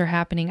transmissions are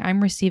happening.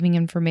 I'm receiving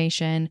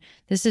information.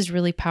 This is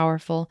really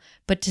powerful.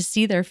 But to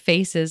see their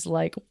faces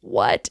like,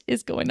 what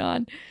is going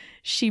on?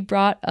 She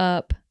brought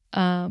up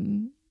the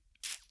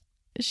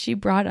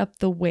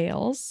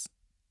whales,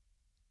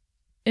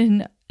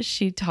 and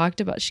she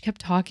kept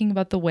talking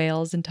about the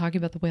whales and talking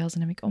about the whales.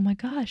 And I'm like, oh my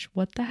gosh,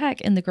 what the heck?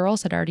 And the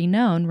girls had already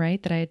known,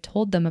 right, that I had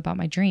told them about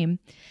my dream.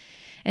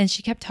 And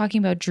she kept talking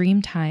about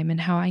dream time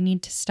and how I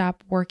need to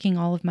stop working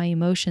all of my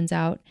emotions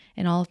out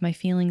and all of my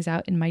feelings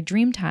out in my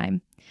dream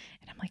time.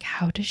 And I'm like,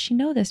 how does she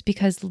know this?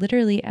 Because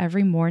literally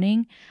every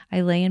morning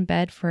I lay in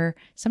bed for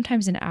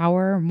sometimes an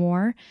hour or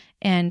more,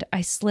 and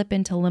I slip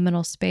into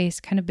liminal space,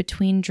 kind of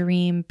between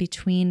dream,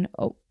 between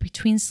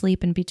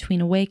sleep and between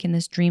awake, in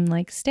this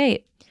dreamlike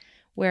state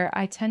where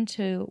I tend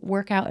to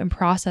work out and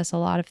process a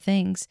lot of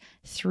things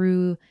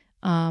through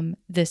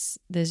this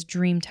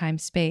dream time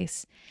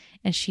space.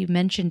 And she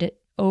mentioned it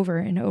over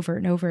and over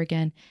and over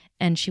again.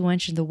 And she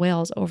mentioned the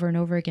whales over and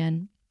over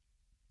again.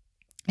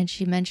 And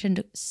she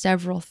mentioned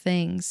several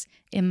things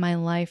in my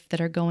life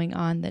that are going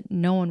on that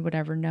no one would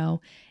ever know,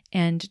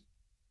 and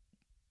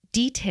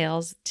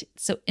details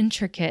so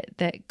intricate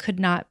that could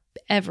not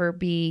ever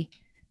be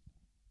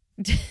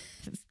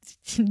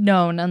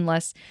known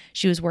unless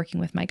she was working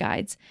with my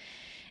guides.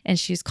 And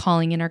she's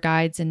calling in her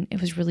guides, and it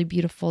was really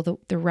beautiful,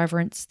 the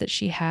reverence that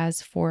she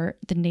has for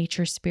the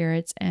nature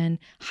spirits and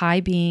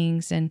high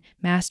beings and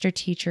master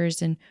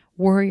teachers and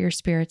warrior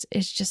spirits.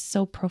 It's just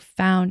so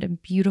profound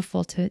and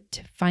beautiful to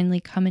finally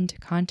come into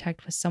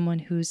contact with someone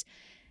who's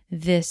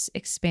this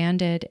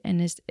expanded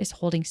and is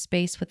holding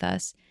space with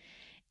us.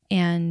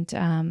 And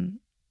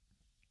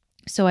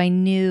so I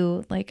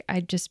knew like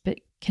I just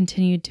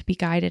continued to be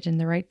guided in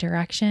the right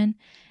direction,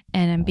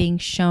 and I'm being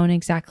shown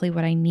exactly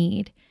what I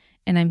need.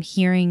 And I'm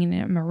hearing and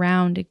I'm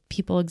around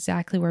people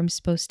exactly where I'm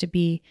supposed to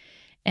be.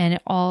 And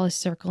it all is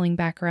circling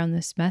back around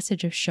this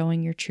message of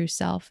showing your true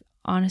self.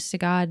 Honest to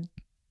God,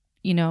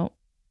 3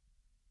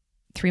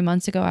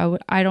 months ago,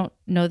 I don't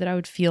know that I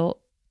would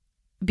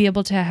be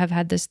able to have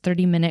had this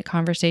 30-minute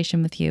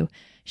conversation with you,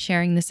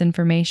 sharing this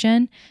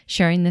information,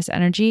 sharing this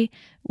energy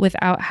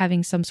without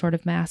having some sort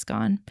of mask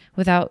on,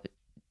 without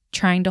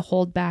trying to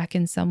hold back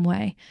in some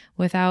way,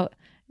 without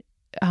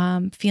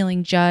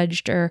feeling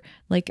judged or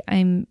like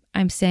I'm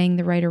saying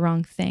the right or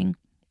wrong thing.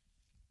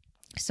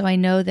 So I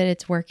know that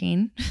it's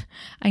working.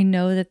 I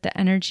know that the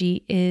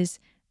energy is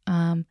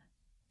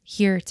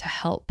here to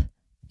help.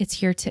 It's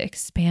here to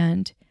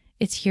expand.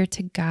 It's here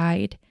to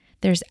guide.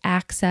 There's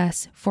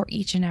access for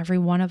each and every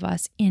one of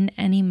us in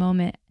any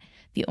moment.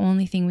 The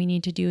only thing we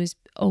need to do is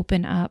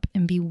open up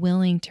and be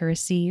willing to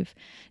receive.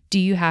 Do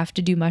you have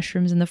to do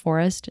mushrooms in the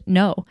forest?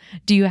 No.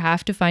 Do you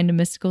have to find a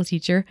mystical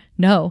teacher?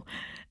 No.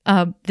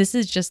 This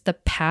is just the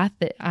path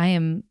that I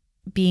am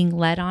being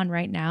led on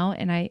right now.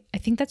 And I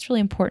think that's really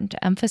important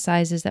to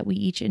emphasize, is that we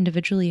each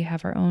individually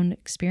have our own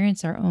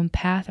experience, our own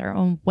path, our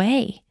own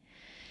way.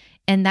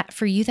 And that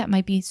for you, that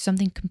might be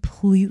something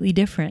completely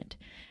different.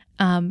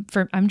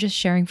 I'm just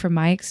sharing from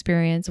my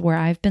experience where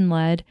I've been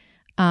led,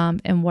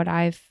 and what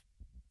I've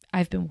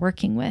been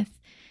working with.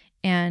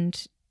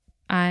 And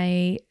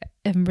I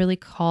am really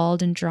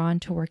called and drawn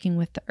to working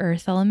with the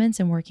earth elements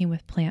and working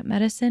with plant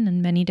medicine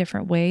in many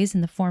different ways,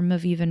 in the form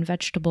of even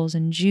vegetables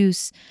and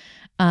juice,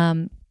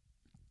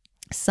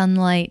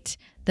 sunlight,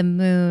 the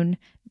moon,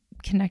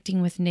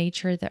 connecting with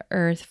nature, the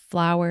earth,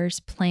 flowers,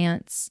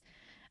 plants,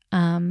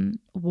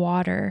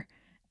 water.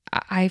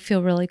 I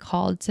feel really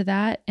called to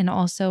that, and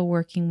also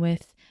working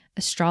with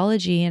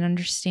astrology and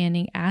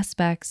understanding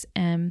aspects,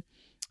 and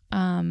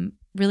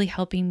really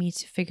helping me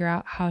to figure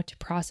out how to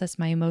process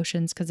my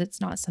emotions, because it's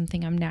not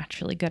something I'm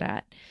naturally good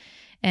at.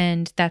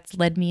 And that's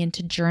led me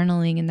into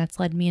journaling, and that's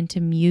led me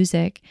into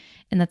music,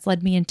 and that's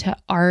led me into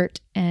art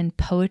and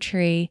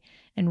poetry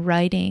and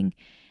writing.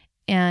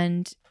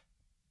 And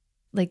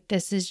like,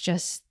 this is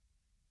just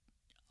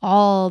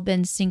all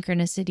been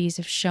synchronicities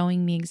of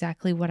showing me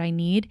exactly what I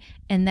need,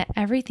 and that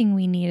everything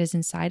we need is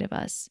inside of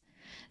us.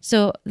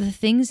 So the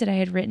things that I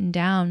had written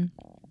down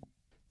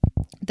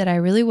that I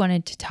really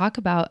wanted to talk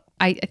about,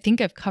 I think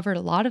I've covered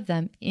a lot of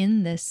them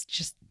in this,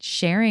 just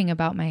sharing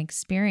about my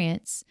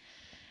experience.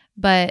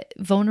 But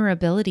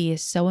vulnerability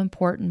is so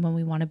important when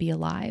we want to be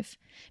alive,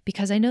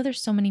 because I know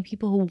there's so many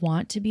people who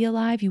want to be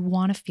alive. You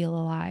want to feel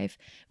alive.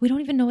 We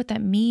don't even know what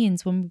that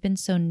means when we've been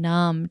so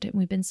numbed, and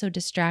we've been so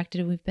distracted,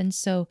 and we've been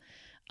so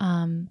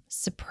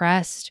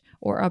suppressed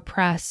or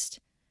oppressed,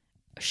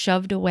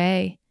 shoved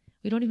away.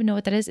 We don't even know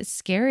what that is. It's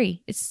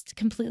scary. It's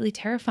completely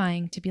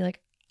terrifying to be like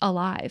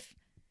alive,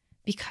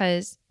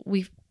 because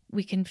we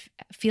can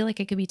feel like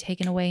it could be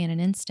taken away in an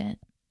instant.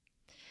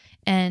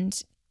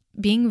 And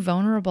being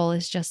vulnerable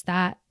is just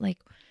that. Like,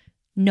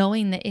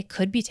 knowing that it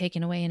could be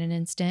taken away in an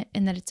instant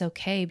and that it's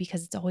okay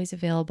because it's always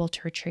available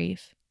to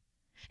retrieve.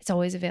 It's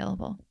always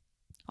available.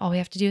 All we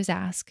have to do is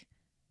ask.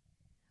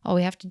 All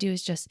we have to do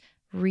is just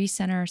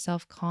recenter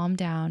ourselves, calm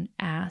down,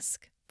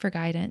 ask for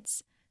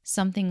guidance.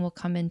 Something will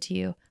come into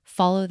you.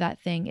 Follow that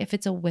thing. If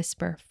it's a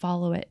whisper,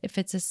 follow it. If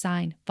it's a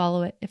sign,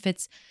 follow it. If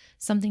it's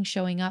something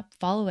showing up,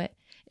 follow it.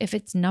 If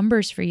it's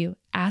numbers for you,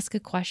 ask a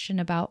question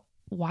about,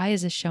 why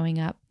is this showing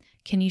up?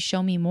 Can you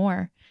show me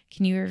more?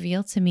 Can you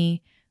reveal to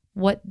me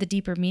what the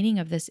deeper meaning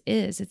of this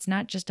is? It's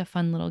not just a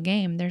fun little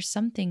game. There's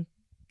something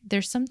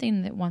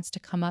that wants to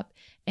come up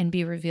and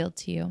be revealed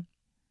to you.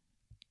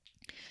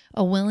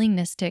 A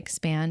willingness to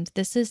expand.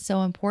 This is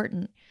so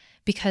important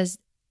because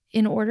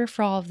in order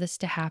for all of this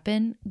to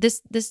happen,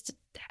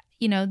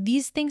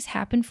 these things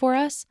happen for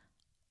us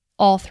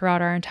all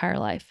throughout our entire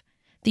life.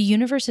 The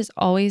universe is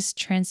always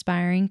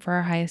transpiring for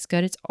our highest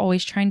good. It's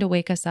always trying to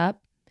wake us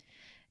up.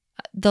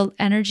 The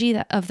energy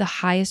of the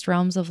highest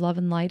realms of love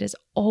and light is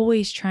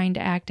always trying to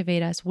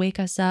activate us, wake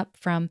us up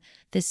from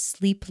this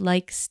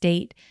sleep-like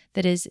state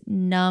that is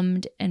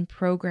numbed and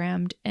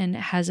programmed and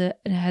has an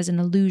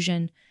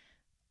illusion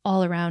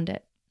all around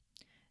it.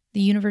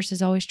 The universe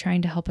is always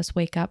trying to help us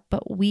wake up,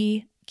 but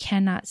we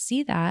cannot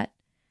see that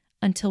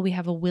until we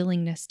have a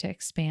willingness to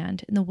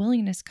expand. And the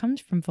willingness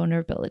comes from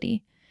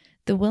vulnerability.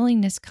 The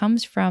willingness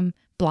comes from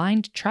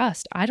blind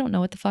trust. I don't know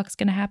what the fuck's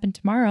going to happen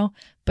tomorrow,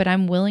 but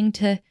I'm willing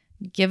to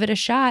give it a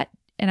shot,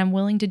 and I'm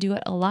willing to do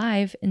it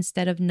alive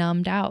instead of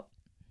numbed out.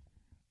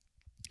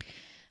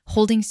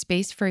 Holding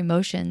space for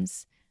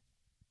emotions.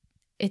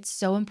 It's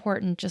so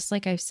important. Just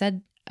like I've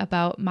said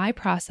about my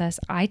process,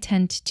 I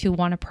tend to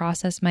want to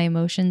process my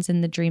emotions in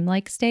the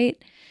dreamlike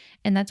state.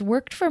 And that's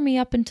worked for me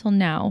up until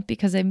now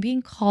because I'm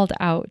being called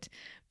out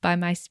by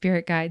my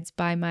spirit guides,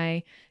 by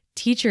my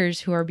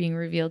teachers who are being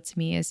revealed to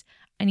me, is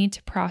I need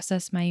to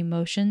process my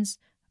emotions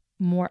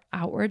more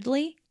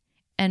outwardly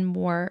and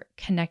more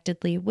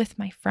connectedly with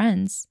my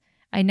friends.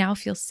 I now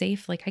feel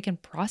safe, like I can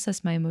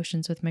process my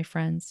emotions with my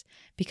friends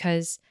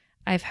because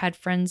I've had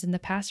friends in the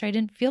past where I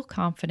didn't feel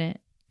confident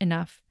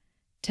enough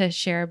to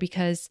share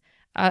because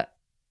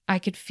I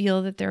could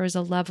feel that there was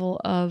a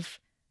level of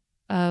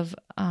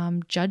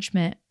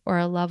judgment or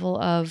a level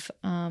of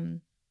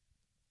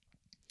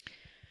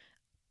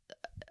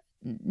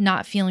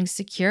not feeling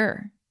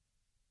secure,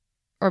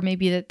 or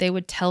maybe that they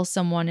would tell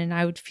someone and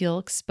I would feel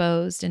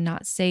exposed and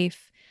not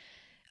safe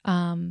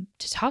to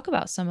talk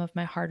about some of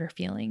my harder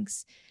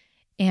feelings.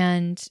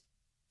 And,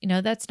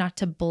 that's not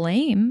to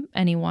blame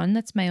anyone.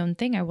 That's my own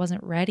thing. I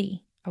wasn't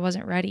ready.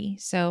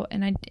 So,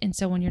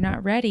 so when you're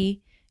not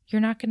ready,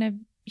 you're not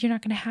going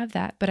to have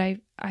that. But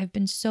I've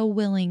been so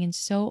willing and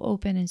so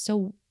open and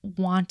so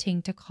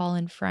wanting to call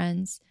in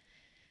friends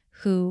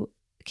who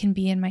can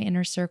be in my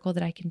inner circle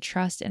that I can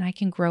trust and I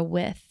can grow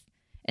with,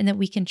 and that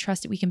we can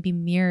trust that we can be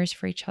mirrors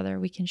for each other.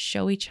 We can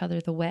show each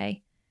other the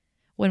way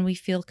when we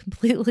feel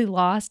completely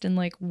lost and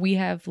like we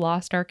have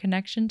lost our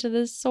connection to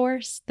the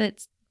source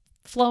that's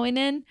flowing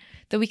in,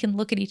 that we can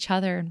look at each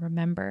other and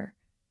remember,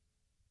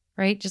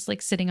 right? Just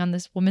like sitting on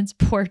this woman's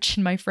porch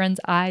and my friend's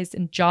eyes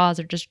and jaws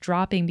are just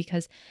dropping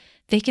because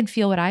they can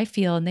feel what I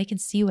feel and they can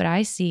see what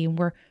I see, and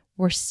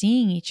we're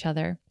seeing each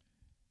other.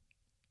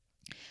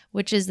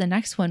 Which is the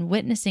next one,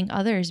 witnessing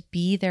others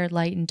be their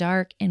light and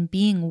dark and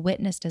being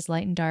witnessed as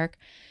light and dark.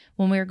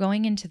 When we were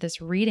going into this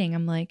reading,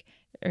 I'm like,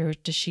 or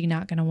does she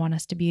not going to want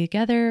us to be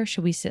together?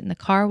 Should we sit in the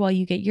car while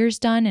you get yours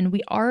done? And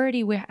we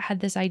had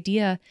this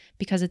idea,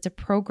 because it's a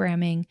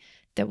programming,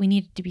 that we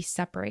needed to be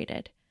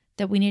separated,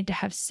 that we needed to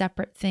have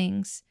separate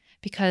things,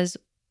 because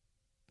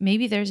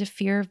maybe there's a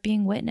fear of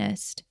being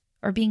witnessed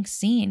or being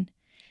seen.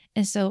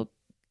 And so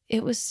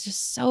it was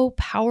just so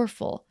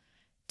powerful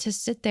to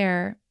sit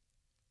there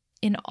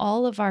in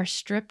all of our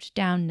stripped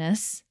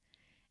downness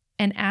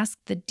and ask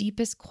the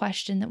deepest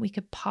question that we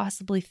could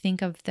possibly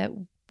think of that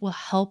will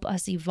help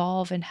us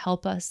evolve and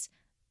help us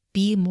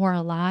be more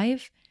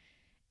alive,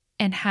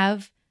 and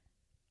have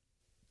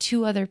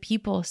two other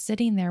people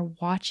sitting there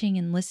watching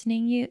and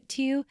listening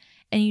to you,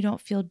 and you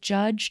don't feel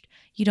judged,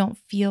 you don't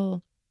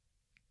feel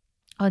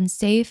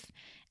unsafe,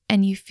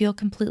 and you feel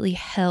completely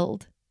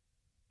held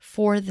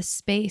for the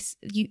space.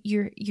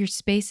 Your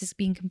space is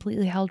being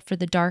completely held for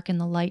the dark and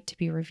the light to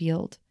be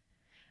revealed.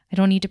 I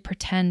don't need to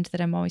pretend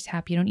that I'm always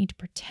happy. I don't need to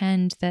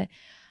pretend that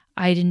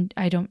I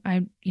don't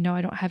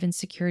have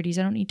insecurities.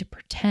 I don't need to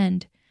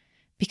pretend,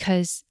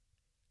 because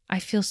I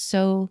feel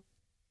so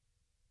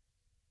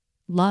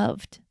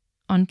loved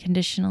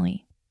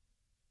unconditionally.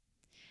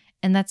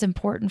 And that's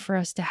important for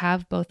us to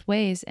have both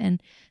ways.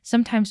 And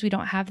sometimes we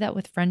don't have that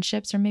with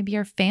friendships, or maybe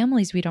our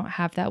families we don't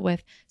have that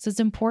with. So it's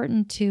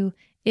important to,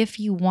 if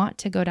you want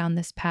to go down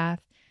this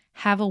path,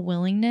 have a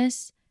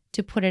willingness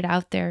to put it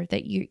out there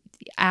that you're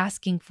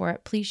asking for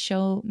it. Please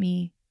show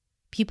me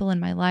people in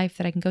my life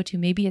that I can go to.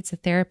 Maybe it's a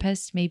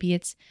therapist, maybe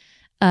it's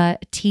a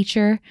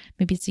teacher,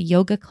 maybe it's a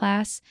yoga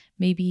class,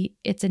 maybe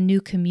it's a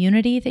new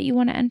community that you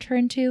want to enter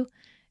into.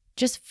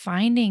 Just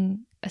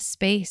finding a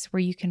space where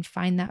you can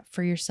find that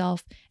for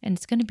yourself, and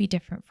it's going to be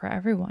different for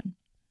everyone.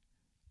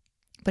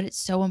 But it's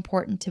so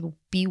important to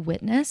be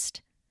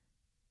witnessed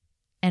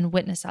and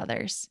witness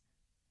others,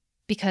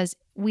 because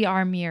we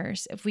are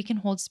mirrors. If we can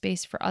hold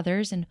space for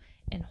others and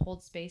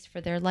hold space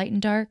for their light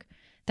and dark,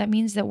 that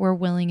means that we're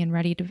willing and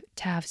ready to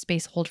have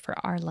space hold for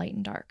our light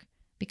and dark.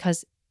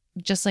 Because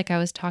just like I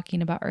was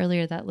talking about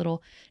earlier, that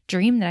little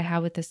dream that I had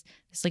with this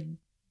like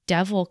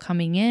devil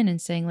coming in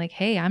and saying like,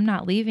 hey, I'm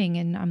not leaving.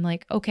 And I'm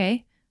like,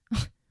 okay,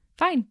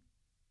 fine,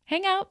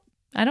 hang out.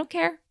 I don't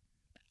care.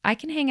 I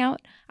can hang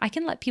out. I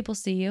can let people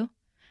see you.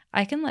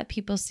 I can let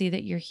people see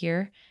that you're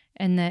here,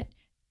 and that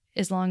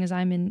as long as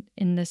I'm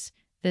in this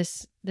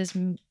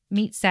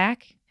meat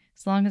sack,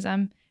 as long as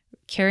I'm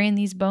carrying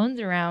these bones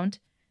around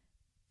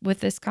with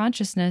this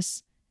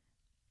consciousness,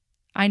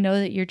 I know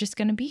that you're just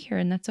going to be here,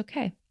 and that's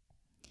okay.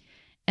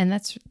 And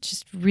that's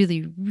just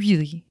really,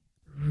 really,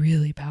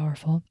 really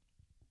powerful.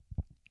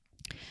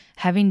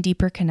 Having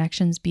deeper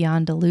connections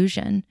beyond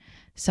illusion.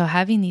 So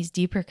having these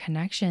deeper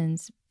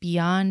connections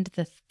beyond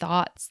the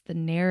thoughts, the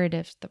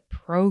narratives, the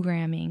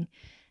programming,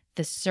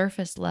 the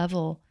surface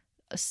level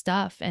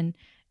stuff. And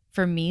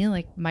for me,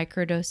 like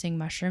microdosing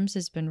mushrooms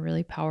has been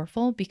really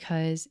powerful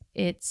because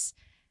it's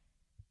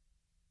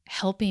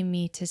helping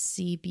me to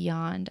see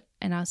beyond.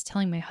 And I was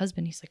telling my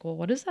husband, he's like, well,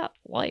 what is that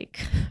like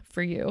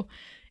for you?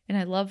 And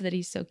I love that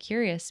he's so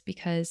curious,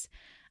 because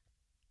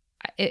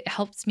it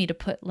helps me to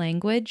put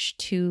language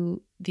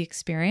to the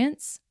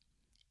experience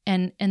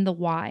and the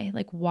why.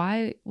 Like,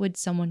 why would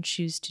someone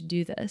choose to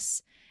do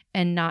this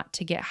and not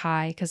to get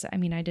high? Because I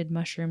mean, I did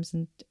mushrooms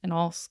and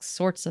all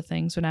sorts of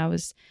things when I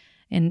was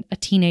a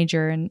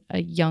teenager and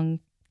a young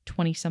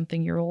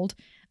 20-something-year-old,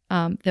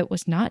 that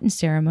was not in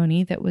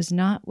ceremony, that was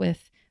not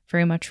with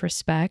very much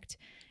respect,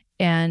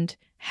 and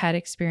had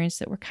experiences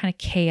that were kind of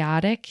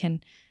chaotic.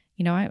 And,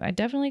 you know, I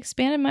definitely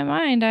expanded my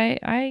mind.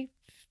 I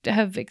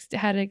have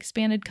had an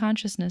expanded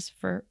consciousness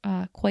for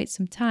quite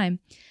some time,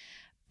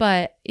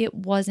 but it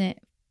wasn't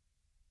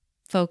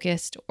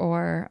focused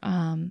or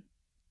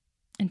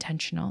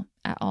intentional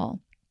at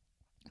all.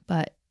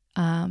 But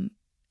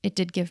it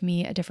did give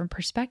me a different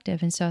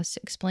perspective. And so I was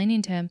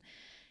explaining to him,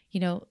 you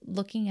know,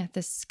 looking at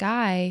the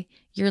sky,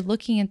 you're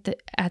looking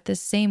at the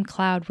same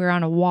cloud. We're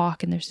on a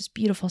walk and there's this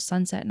beautiful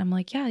sunset. And I'm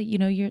like, yeah, you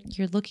know,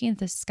 you're looking at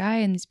the sky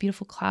and these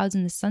beautiful clouds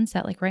and the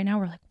sunset. Like right now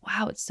we're like,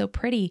 wow, it's so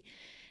pretty.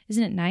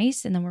 Isn't it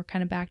nice? And then we're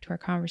kind of back to our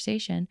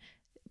conversation,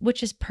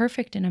 which is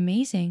perfect and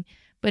amazing.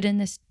 But in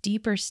this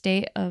deeper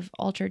state of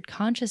altered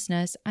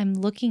consciousness, I'm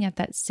looking at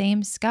that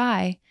same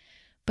sky,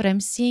 but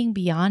I'm seeing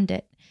beyond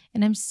it.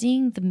 And I'm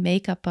seeing the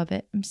makeup of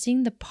it. I'm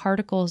seeing the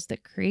particles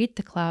that create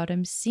the cloud.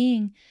 I'm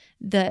seeing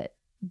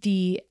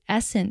the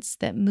essence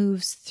that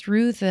moves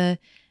through the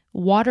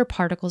water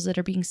particles that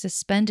are being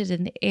suspended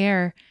in the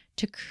air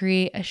to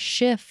create a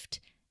shift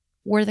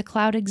where the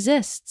cloud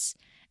exists.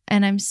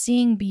 And I'm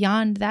seeing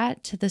beyond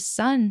that to the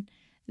sun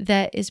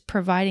that is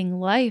providing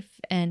life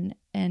and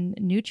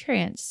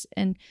nutrients.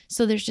 And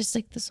so there's just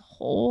like this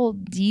whole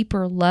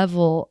deeper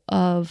level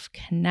of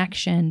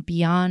connection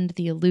beyond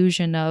the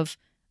illusion of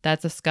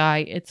that's a sky,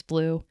 it's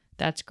blue,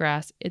 that's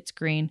grass, it's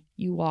green,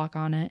 you walk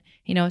on it.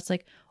 You know, it's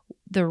like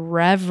the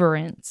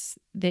reverence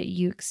that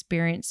you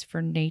experience for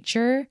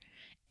nature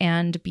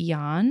and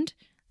beyond,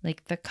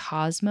 like the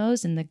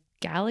cosmos and the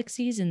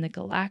galaxies and the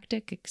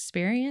galactic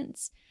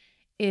experience,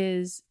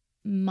 is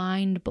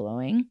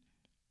mind-blowing.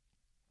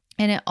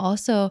 And it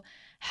also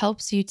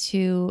helps you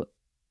to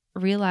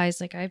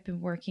realize, like I've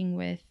been working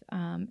with,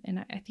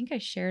 and I think I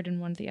shared in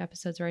one of the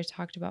episodes where I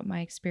talked about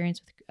my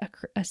experience with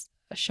a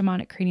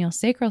shamanic cranial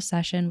sacral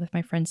session with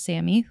my friend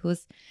Sammy, who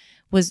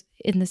was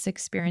in this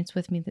experience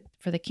with me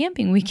for the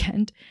camping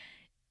weekend,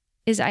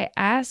 is I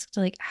asked,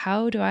 like,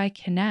 how do I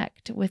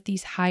connect with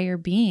these higher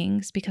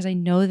beings? Because I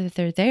know that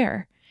they're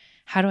there.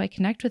 How do I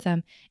connect with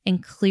them?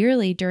 And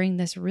clearly during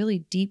this really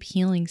deep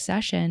healing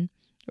session,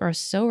 where I was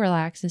so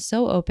relaxed and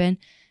so open,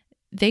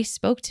 they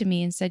spoke to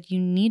me and said, you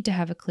need to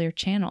have a clear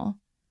channel.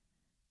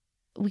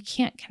 We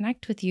can't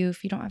connect with you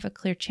if you don't have a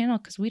clear channel,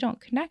 because we don't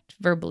connect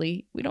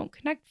verbally. We don't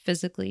connect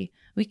physically.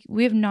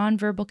 We have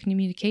nonverbal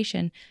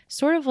communication,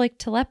 sort of like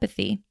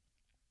telepathy.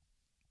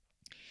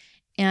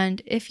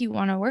 And if you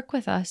want to work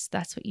with us,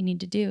 that's what you need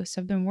to do.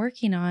 So I've been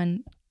working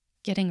on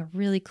getting a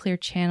really clear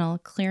channel,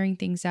 clearing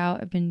things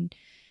out. I've been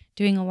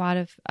doing a lot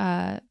of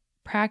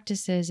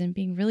practices and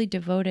being really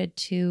devoted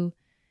to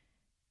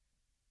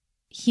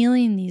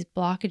healing these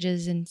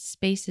blockages and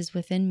spaces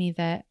within me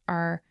that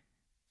are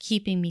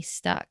keeping me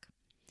stuck.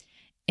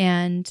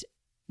 And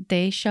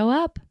they show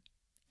up.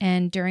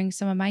 And during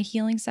some of my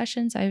healing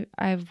sessions,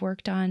 I've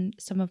worked on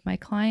some of my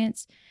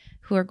clients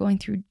who are going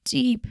through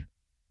deep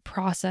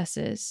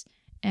processes.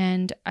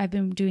 And I've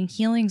been doing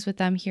healings with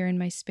them here in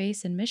my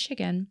space in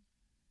Michigan.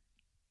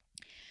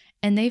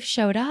 And they've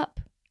showed up.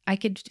 I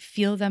could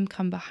feel them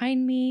come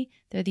behind me.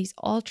 They're these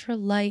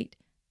ultraviolet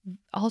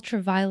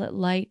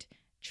light,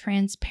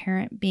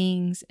 transparent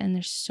beings, and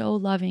they're so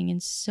loving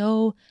and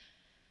so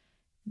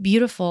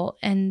beautiful,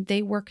 and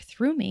they work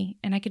through me,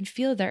 and I can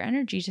feel their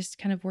energy just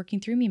kind of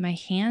working through me. My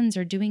hands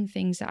are doing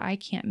things that I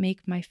can't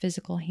make my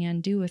physical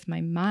hand do with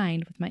my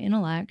mind, with my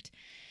intellect,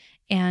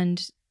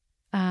 and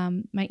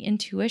my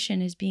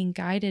intuition is being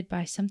guided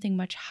by something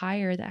much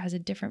higher that has a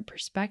different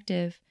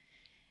perspective,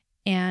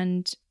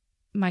 and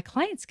my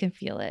clients can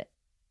feel it.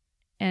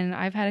 And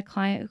I've had a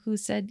client who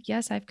said,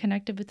 yes, I've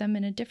connected with them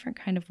in a different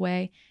kind of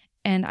way,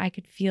 and I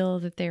could feel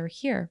that they were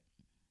here.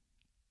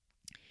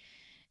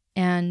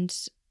 And,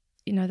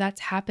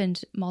 that's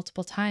happened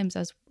multiple times. I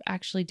was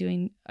actually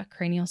doing a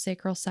cranial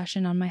sacral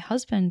session on my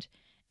husband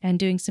and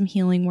doing some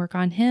healing work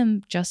on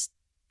him just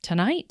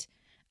tonight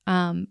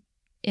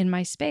in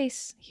my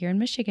space here in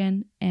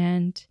Michigan.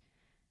 And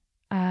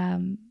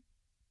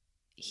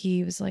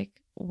he was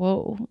like,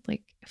 whoa,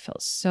 like it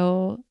felt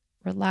so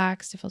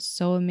relaxed. It felt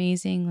so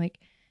amazing. Like,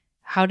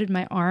 how did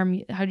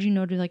you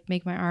know to like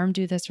make my arm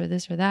do this or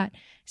that? I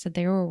said,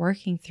 they were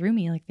working through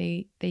me. Like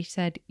they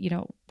said,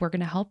 we're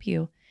going to help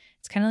you.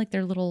 It's kind of like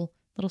they're little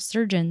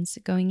surgeons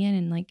going in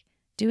and like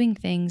doing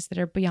things that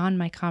are beyond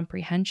my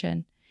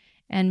comprehension.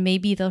 And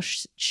maybe they'll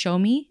show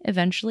me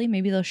eventually,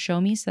 maybe they'll show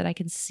me so that I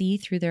can see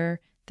through their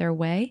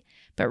way.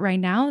 But right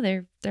now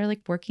they're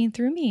like working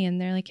through me,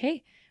 and they're like,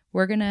 hey,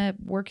 we're going to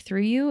work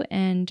through you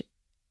and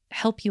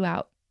help you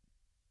out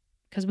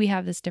because we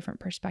have this different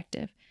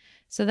perspective.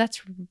 So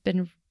that's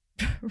been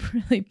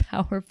really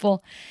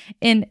powerful.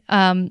 And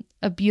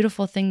a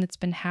beautiful thing that's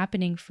been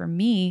happening for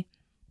me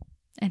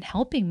and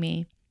helping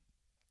me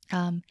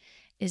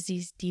is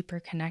these deeper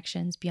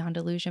connections beyond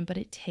illusion. But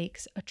it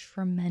takes a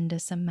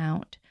tremendous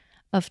amount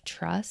of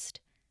trust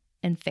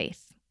and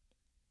faith,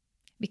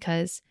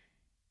 because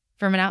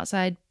from an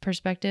outside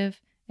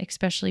perspective,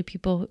 especially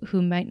people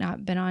who might not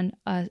have been on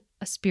a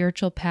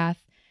spiritual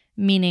path,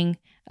 meaning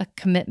a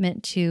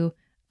commitment to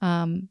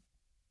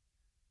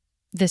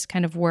this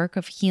kind of work,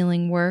 of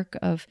healing work,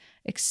 of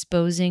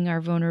exposing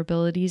our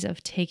vulnerabilities,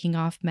 of taking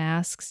off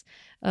masks,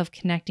 of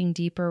connecting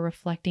deeper,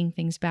 reflecting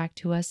things back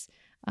to us,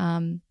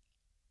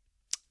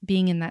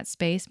 being in that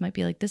space might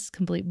be like, this is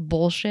complete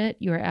bullshit.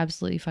 You are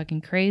absolutely fucking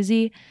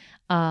crazy.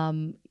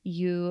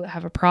 You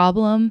have a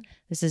problem.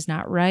 This is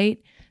not right.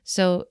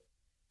 So,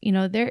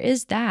 there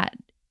is that.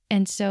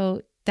 And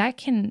so that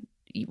can,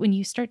 when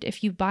you start,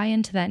 if you buy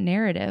into that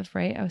narrative,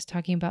 right? I was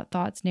talking about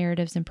thoughts,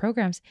 narratives, and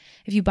programs.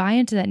 If you buy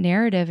into that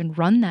narrative and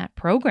run that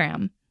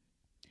program,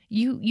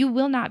 you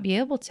will not be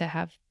able to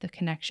have the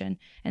connection.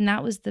 And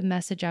that was the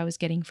message I was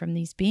getting from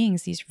these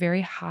beings, these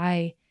very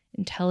high,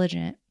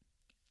 intelligent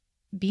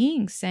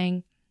beings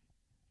saying,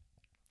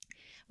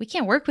 we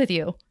can't work with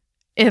you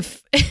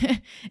if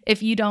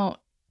you don't,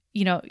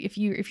 if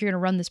you're going to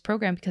run this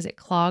program, because it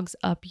clogs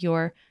up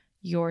your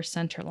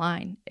center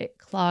line. It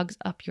clogs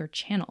up your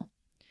channel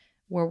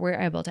where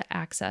we're able to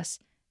access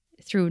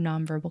through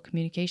nonverbal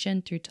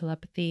communication, through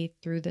telepathy,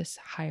 through this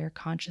higher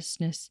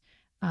consciousness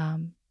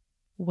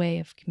way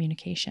of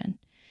communication.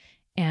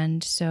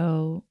 And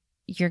so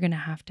you're going to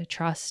have to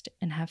trust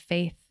and have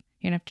faith.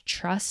 You're going to have to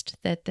trust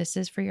that this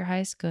is for your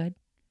highest good.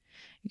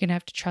 You're going to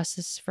have to trust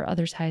this is for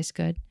others' highest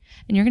good.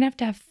 And you're going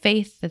to have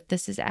faith that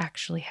this is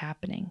actually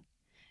happening.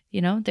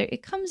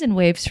 It comes in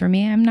waves for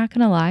me. I'm not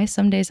going to lie.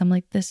 Some days I'm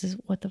like, this is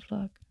what the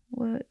fuck?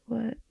 What,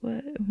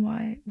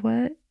 why,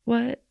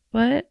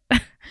 what?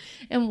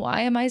 And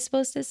why am I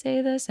supposed to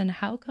say this? And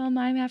how come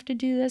I have to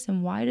do this?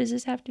 And why does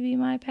this have to be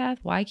my path?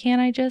 Why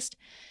can't I just?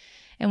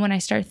 And when I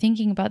start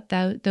thinking about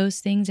those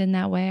things in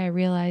that way, I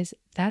realize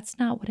that's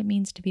not what it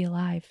means to be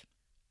alive.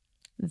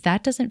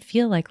 That doesn't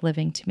feel like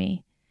living to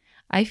me.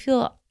 I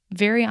feel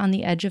very on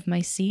the edge of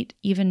my seat,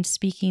 even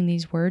speaking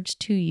these words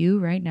to you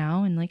right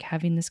now and like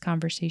having this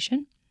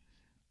conversation.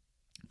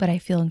 But I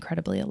feel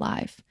incredibly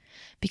alive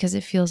because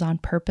it feels on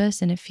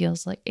purpose, and it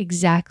feels like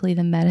exactly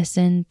the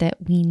medicine that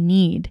we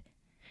need.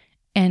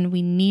 And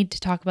we need to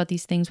talk about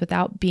these things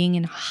without being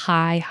in a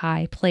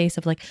high place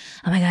of like,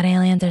 oh my God,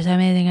 aliens, they're so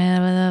amazing.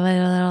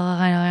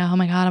 Oh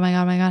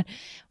my God.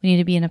 We need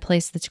to be in a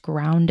place that's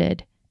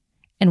grounded,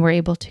 and we're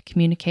able to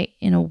communicate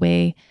in a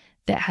way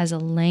that has a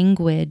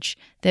language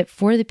that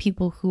for the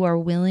people who are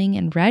willing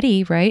and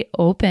ready, right?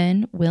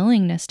 Open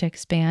willingness to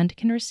expand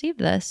can receive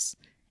this,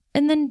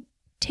 and then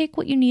take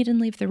what you need and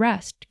leave the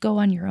rest. Go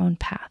on your own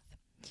path.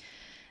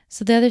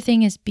 So the other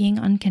thing is being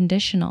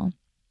unconditional,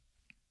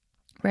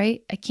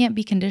 right? I can't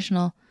be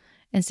conditional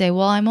and say,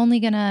 well, I'm only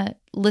going to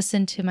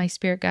listen to my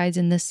spirit guides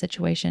in this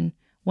situation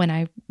when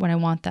I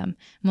want them.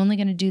 I'm only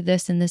going to do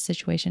this in this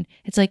situation.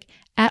 It's like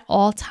at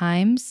all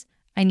times,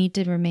 I need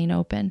to remain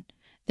open.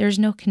 There's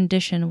no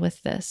condition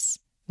with this,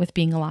 with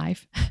being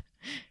alive,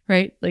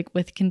 right? Like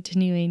with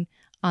continuing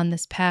on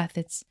this path,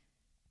 it's,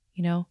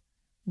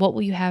 what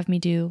will you have me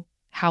do?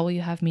 How will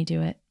you have me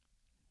do it?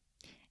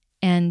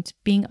 And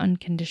being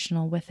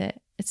unconditional with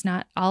it. It's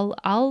not,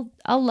 I'll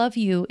love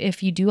you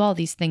if you do all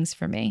these things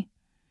for me.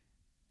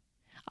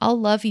 I'll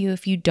love you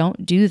if you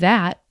don't do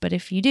that. But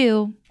if you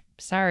do,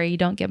 sorry, you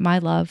don't get my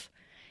love.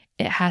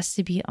 It has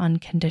to be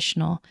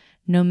unconditional,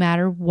 no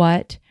matter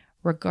what,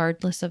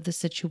 regardless of the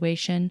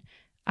situation.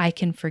 I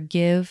can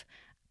forgive,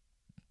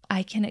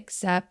 I can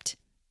accept,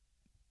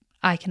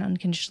 I can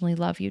unconditionally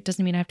love you. It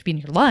doesn't mean I have to be in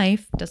your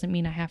life. It doesn't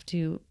mean I have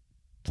to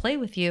play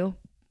with you.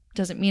 It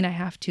doesn't mean I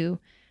have to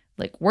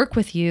like work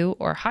with you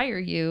or hire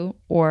you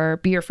or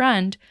be your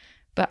friend.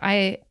 But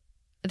I'm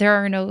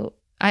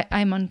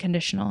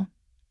unconditional,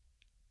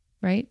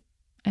 right?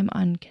 I'm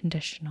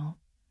unconditional.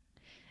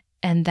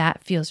 And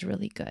that feels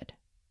really good.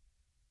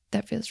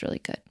 That feels really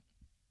good.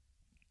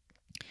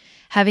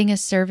 Having a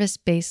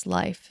service-based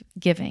life,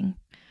 giving.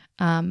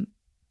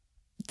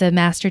 The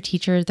master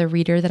teacher, the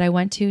reader that I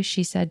went to,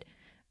 she said,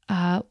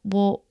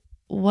 well,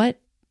 what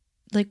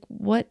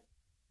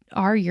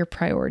are your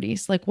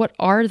priorities? Like, what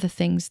are the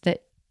things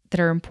that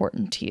are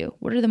important to you?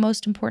 What are the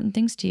most important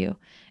things to you?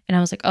 And I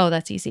was like, oh,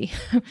 that's easy,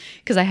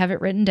 because I have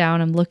it written down.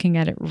 I'm looking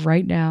at it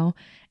right now,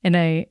 and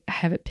I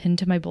have it pinned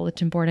to my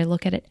bulletin board. I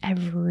look at it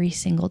every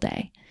single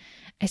day.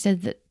 I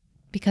said that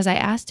because I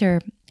asked her,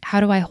 how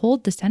do I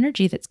hold this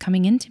energy that's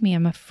coming into me?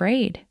 I'm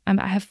afraid.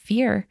 I have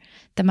fear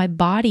that my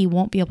body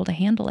won't be able to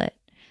handle it.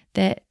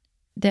 That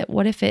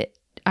what if I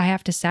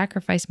have to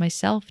sacrifice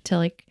myself to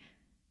like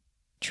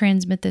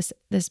transmit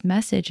this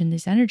message and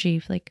this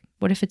energy? Like,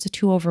 what if it's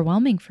too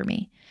overwhelming for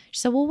me? She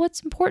said, well,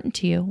 what's important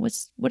to you?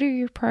 What are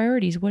your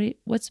priorities?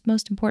 What's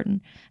most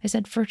important? I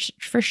said, for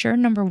sure,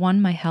 number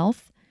 1, my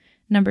health,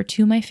 number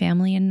 2, my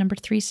family, and number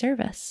 3,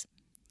 service.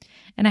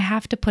 And I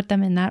have to put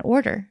them in that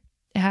order.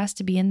 It has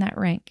to be in that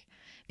rank,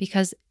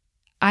 because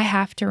I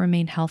have to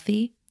remain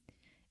healthy.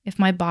 If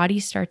my body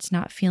starts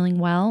not feeling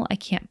well, I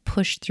can't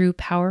push through,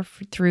 power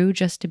through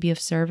just to be of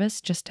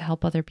service, just to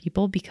help other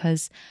people,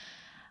 because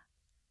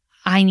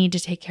I need to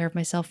take care of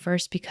myself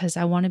first, because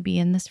I want to be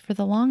in this for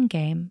the long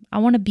game. I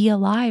want to be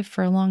alive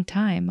for a long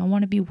time. I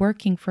want to be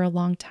working for a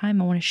long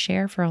time. I want to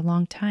share for a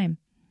long time.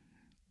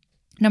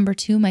 Number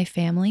 2, my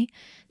family.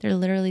 They're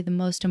literally the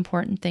most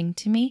important thing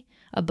to me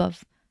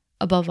above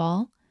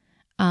all.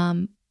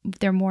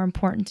 They're more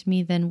important to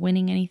me than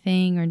winning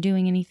anything or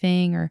doing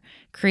anything or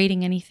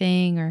creating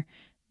anything or,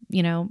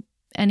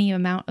 any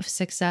amount of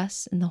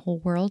success in the whole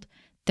world.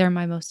 They're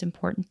my most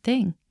important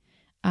thing.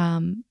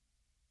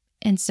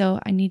 And so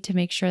I need to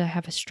make sure that I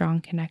have a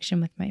strong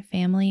connection with my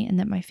family and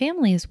that my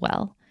family is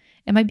well.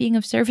 Am I being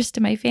of service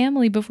to my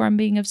family before I'm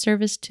being of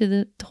service to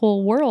the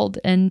whole world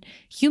and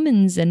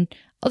humans and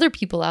other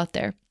people out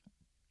there?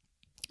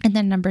 And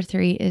then number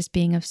 3 is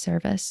being of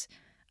service,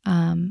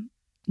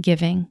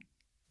 giving,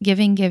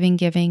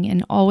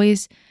 and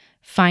always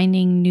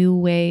finding new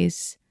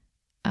ways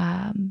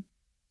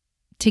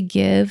to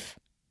give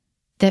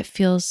that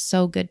feels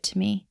so good to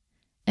me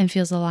and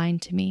feels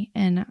aligned to me.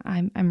 And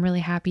I'm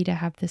really happy to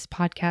have this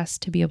podcast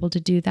to be able to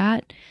do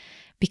that,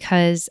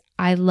 because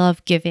I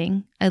love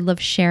giving. I love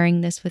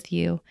sharing this with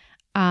you.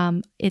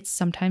 It's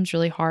sometimes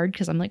really hard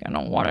because I'm like, I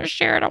don't want to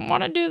share it. I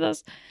want to do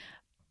this.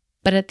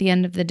 But at the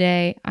end of the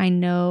day, I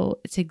know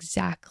it's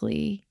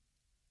exactly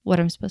what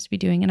I'm supposed to be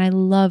doing. And I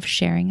love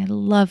sharing. I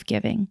love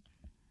giving.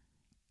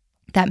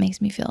 That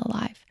makes me feel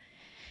alive.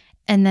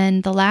 And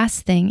then the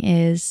last thing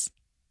is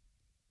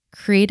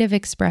creative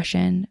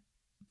expression,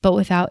 but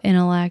without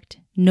intellect,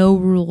 no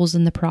rules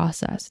in the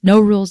process.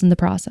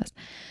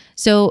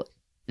 So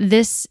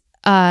this,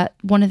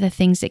 one of the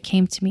things that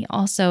came to me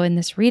also in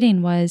this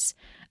reading was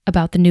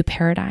about the new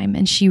paradigm.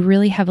 And she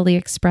really heavily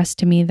expressed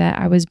to me that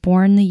I was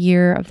born the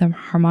year of the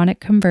harmonic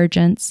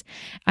convergence.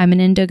 I'm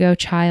an indigo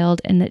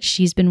child, and that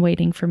she's been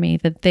waiting for me,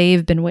 that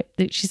they've been,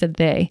 she said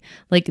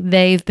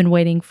they've been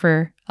waiting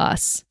for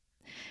us.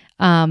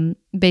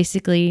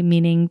 Basically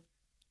meaning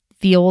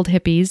the old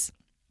hippies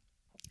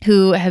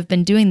who have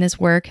been doing this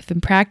work, have been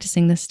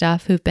practicing this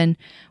stuff, who've been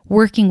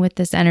working with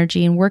this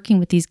energy and working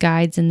with these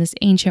guides and this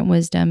ancient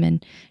wisdom.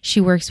 And she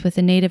works with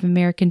the Native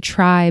American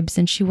tribes,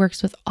 and she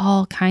works with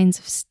all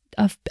kinds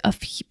of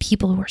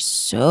people who are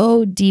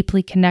so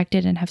deeply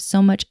connected and have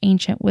so much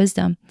ancient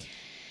wisdom.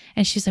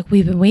 And she's like,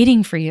 we've been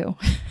waiting for you.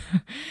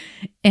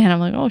 And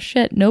I'm like, oh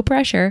shit, no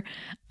pressure.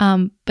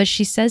 But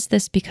she says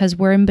this because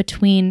we're in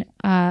between,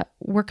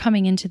 we're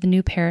coming into the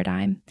new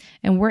paradigm,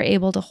 and we're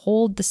able to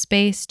hold the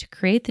space to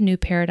create the new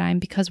paradigm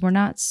because we're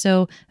not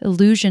so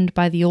illusioned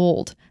by the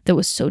old that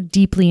was so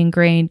deeply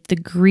ingrained, the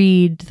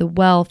greed, the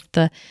wealth,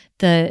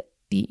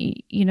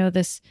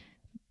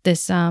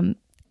 this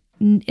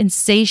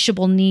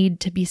insatiable need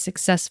to be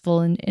successful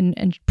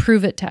and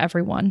prove it to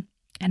everyone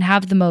and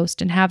have the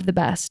most and have the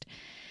best.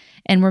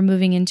 And we're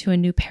moving into a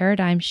new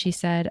paradigm, she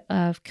said,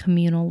 of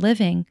communal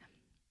living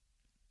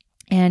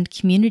and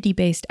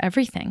community-based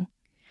everything.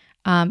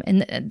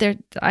 And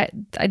I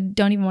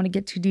don't even want to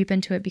get too deep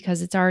into it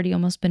because it's already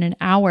almost been an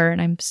hour,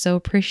 and I'm so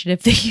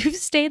appreciative that you've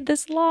stayed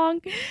this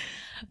long.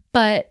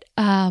 But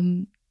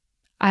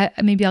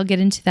maybe I'll get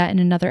into that in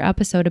another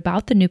episode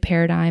about the new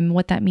paradigm,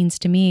 what that means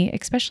to me,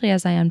 especially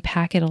as I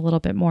unpack it a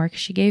little bit more, because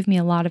she gave me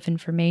a lot of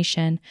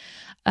information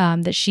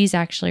that she's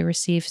actually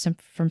received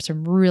from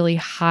some really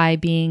high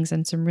beings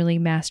and some really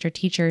master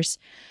teachers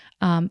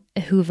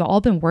who've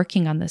all been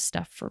working on this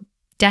stuff for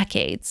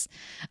decades,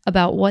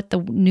 about what the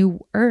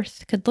new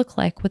earth could look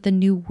like, what the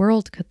new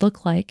world could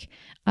look like,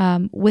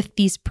 with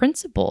these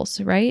principles,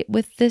 right?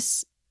 With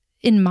this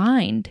in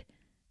mind.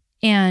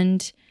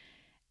 And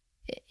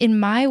in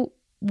my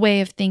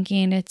way of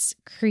thinking, it's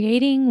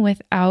creating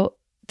without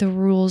the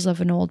rules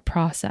of an old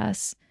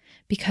process,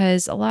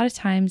 because a lot of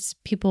times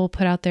people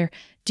put out there,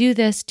 do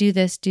this, do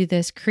this, do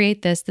this,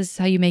 create this. This is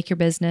how you make your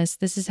business.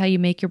 This is how you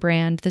make your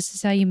brand. This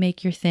is how you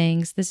make your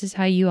things. This is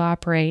how you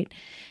operate.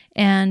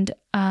 And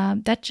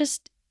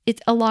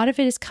it's a lot of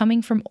it is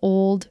coming from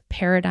old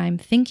paradigm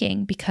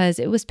thinking because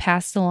it was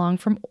passed along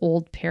from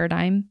old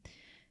paradigm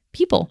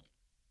people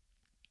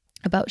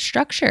about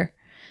structure.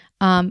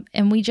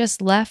 And we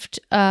just left,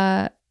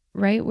 right?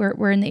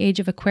 We're in the age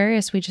of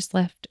Aquarius. We just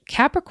left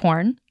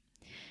Capricorn.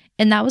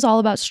 And that was all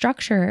about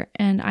structure.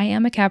 And I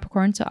am a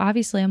Capricorn. So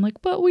obviously I'm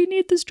like, but we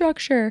need the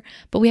structure.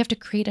 But we have to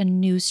create a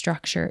new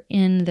structure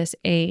in this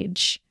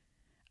age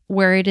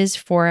where it is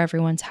for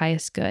everyone's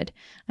highest good.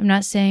 I'm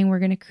not saying we're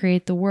going to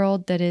create the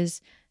world that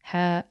is,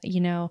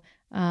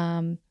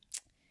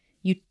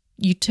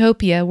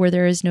 utopia where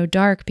there is no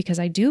dark, because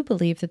I do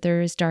believe that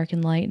there is dark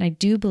and light. And I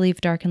do believe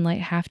dark and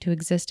light have to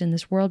exist in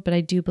this world. But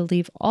I do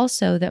believe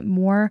also that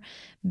more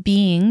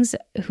beings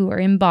who are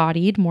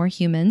embodied, more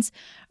humans,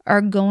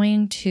 are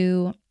going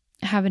to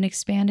have an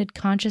expanded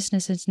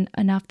consciousness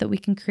enough that we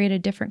can create a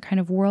different kind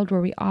of world where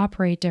we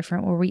operate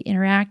different, where we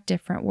interact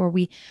different, where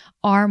we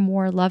are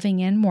more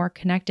loving and more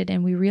connected,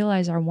 and we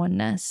realize our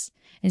oneness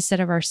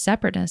instead of our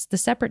separateness. The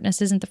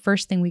separateness isn't the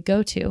first thing we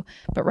go to,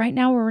 but right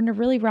now we're in a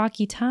really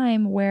rocky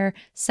time where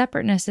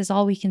separateness is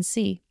all we can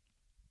see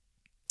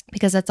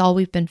because that's all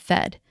we've been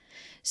fed.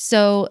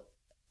 So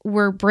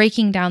we're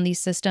breaking down these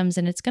systems,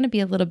 and it's going to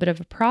be a little bit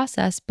of a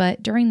process,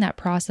 but during that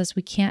process,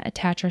 we can't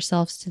attach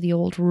ourselves to the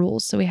old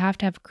rules. So we have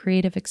to have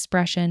creative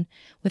expression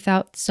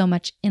without so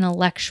much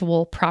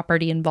intellectual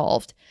property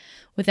involved,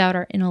 without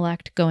our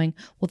intellect going,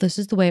 well, this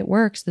is the way it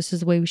works. This is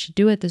the way we should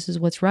do it. This is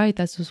what's right.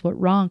 This is what's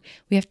wrong.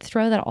 We have to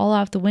throw that all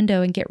out the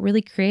window and get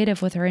really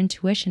creative with our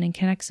intuition and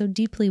connect so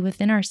deeply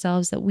within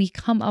ourselves that we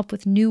come up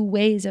with new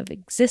ways of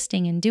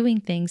existing and doing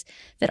things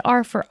that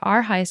are for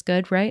our highest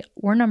good, right?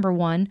 We're number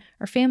one.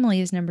 Our family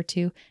is number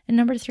two. And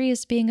number three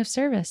is being of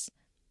service,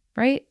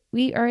 right?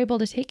 We are able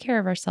to take care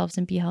of ourselves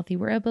and be healthy.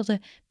 We're able to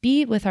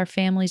be with our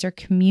families, our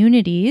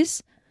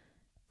communities,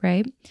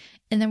 right?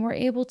 And then we're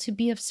able to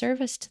be of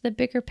service to the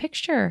bigger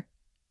picture.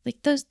 Like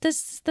that's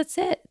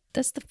it.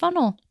 That's the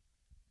funnel.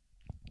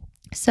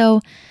 So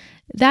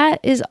that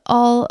is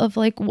all of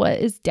like what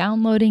is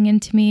downloading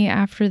into me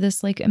after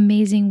this like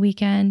amazing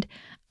weekend.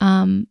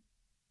 Being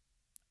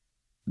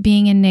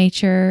in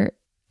nature,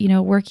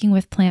 working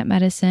with plant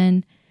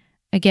medicine.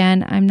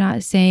 Again, I'm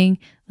not saying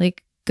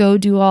like, go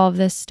do all of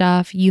this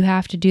stuff. You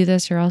have to do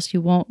this or else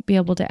you won't be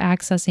able to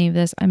access any of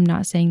this. I'm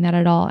not saying that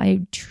at all.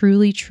 I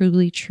truly,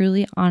 truly,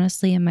 truly,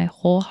 honestly, in my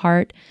whole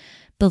heart,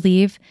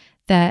 believe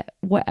that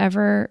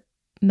whatever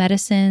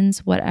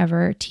medicines,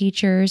 whatever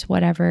teachers,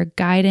 whatever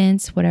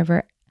guidance,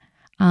 whatever,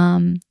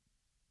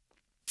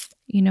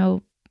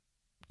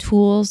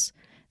 tools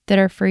that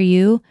are for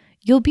you,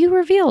 you'll be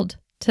revealed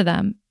to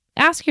them.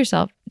 Ask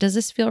yourself, does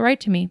this feel right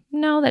to me?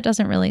 No, that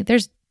doesn't really.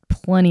 There's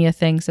plenty of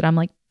things that I'm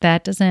like,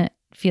 that doesn't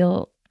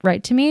feel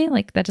right to me.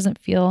 Like that doesn't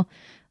feel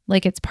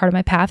like it's part of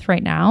my path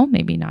right now.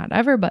 Maybe not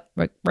ever, but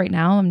right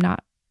now I'm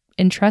not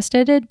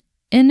interested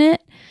in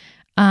it.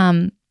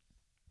 But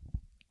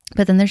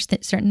then there's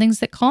certain things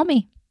that call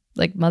me,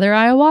 like Mother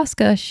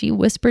Ayahuasca. She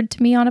whispered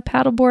to me on a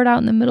paddleboard out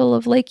in the middle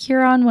of Lake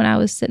Huron when I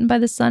was sitting by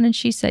the sun, and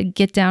she said,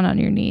 "Get down on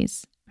your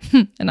knees."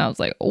 And I was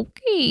like,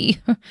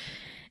 okay.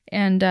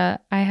 And I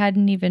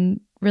hadn't even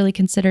really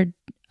considered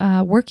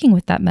working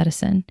with that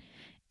medicine.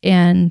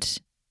 And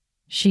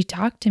she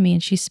talked to me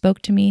and she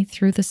spoke to me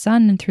through the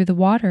sun and through the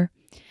water.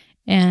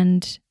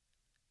 And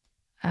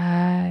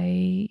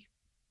I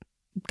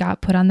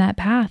got put on that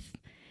path.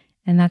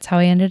 And that's how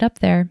I ended up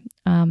there.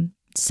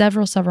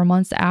 Several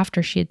months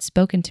after she had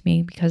spoken to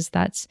me, because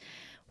that's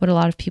what a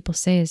lot of people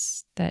say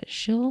is that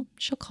she'll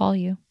call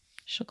you.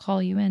 She'll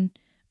call you in.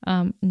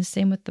 And the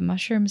same with the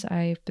mushrooms.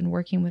 I've been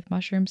working with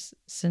mushrooms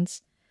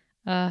since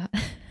I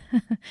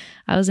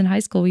was in high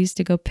school. We used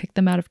to go pick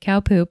them out of cow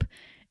poop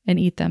and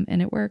eat them,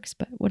 and it works,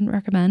 but wouldn't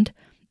recommend.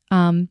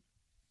 I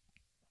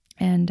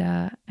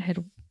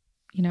had,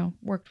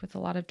 worked with a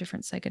lot of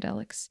different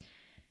psychedelics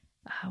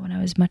when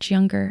I was much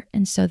younger.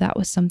 And so that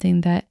was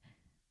something that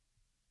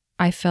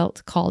I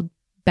felt called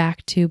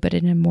back to, but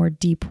in a more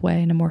deep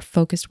way, in a more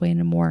focused way,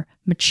 in a more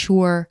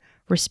mature,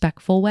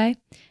 respectful way,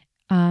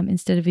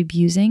 instead of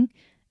abusing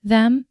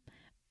them.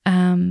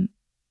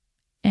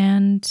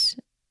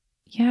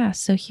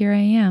 So here I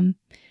am,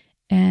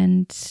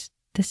 and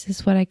this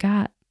is what I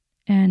got.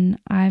 And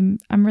I'm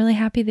really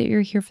happy that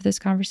you're here for this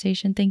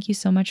conversation. Thank you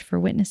so much for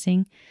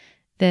witnessing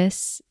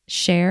this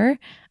share.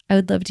 I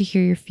would love to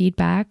hear your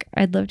feedback.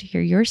 I'd love to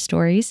hear your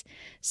stories.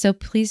 So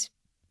please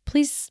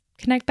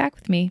connect back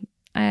with me.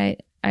 I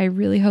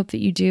really hope that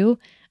you do.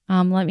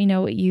 Let me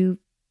know what you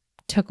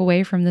took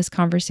away from this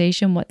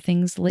conversation, what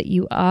things lit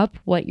you up,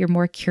 what you're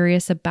more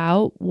curious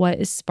about, what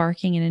is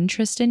sparking an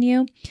interest in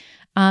you.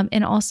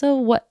 And also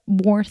what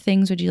more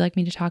things would you like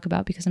me to talk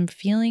about? Because I'm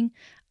feeling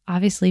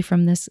obviously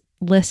from this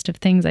list of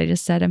things I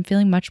just said, I'm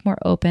feeling much more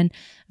open.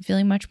 I'm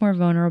feeling much more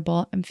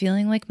vulnerable. I'm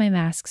feeling like my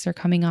masks are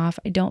coming off.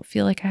 I don't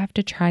feel like I have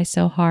to try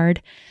so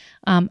hard.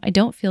 I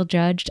don't feel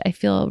judged. I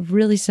feel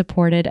really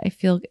supported. I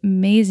feel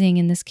amazing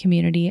in this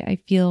community. I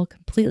feel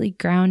completely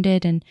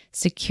grounded and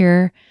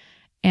secure.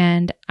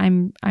 And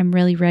I'm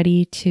really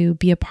ready to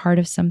be a part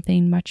of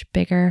something much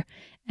bigger.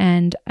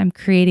 And I'm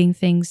creating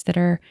things that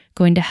are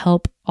going to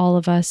help all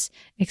of us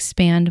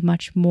expand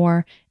much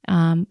more,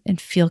 and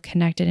feel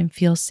connected and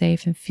feel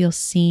safe and feel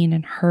seen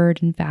and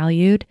heard and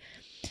valued.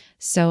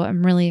 So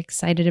I'm really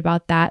excited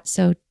about that.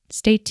 So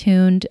stay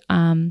tuned.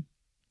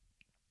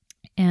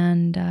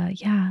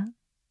 Yeah,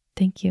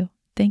 thank you.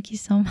 Thank you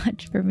so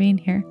much for being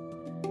here.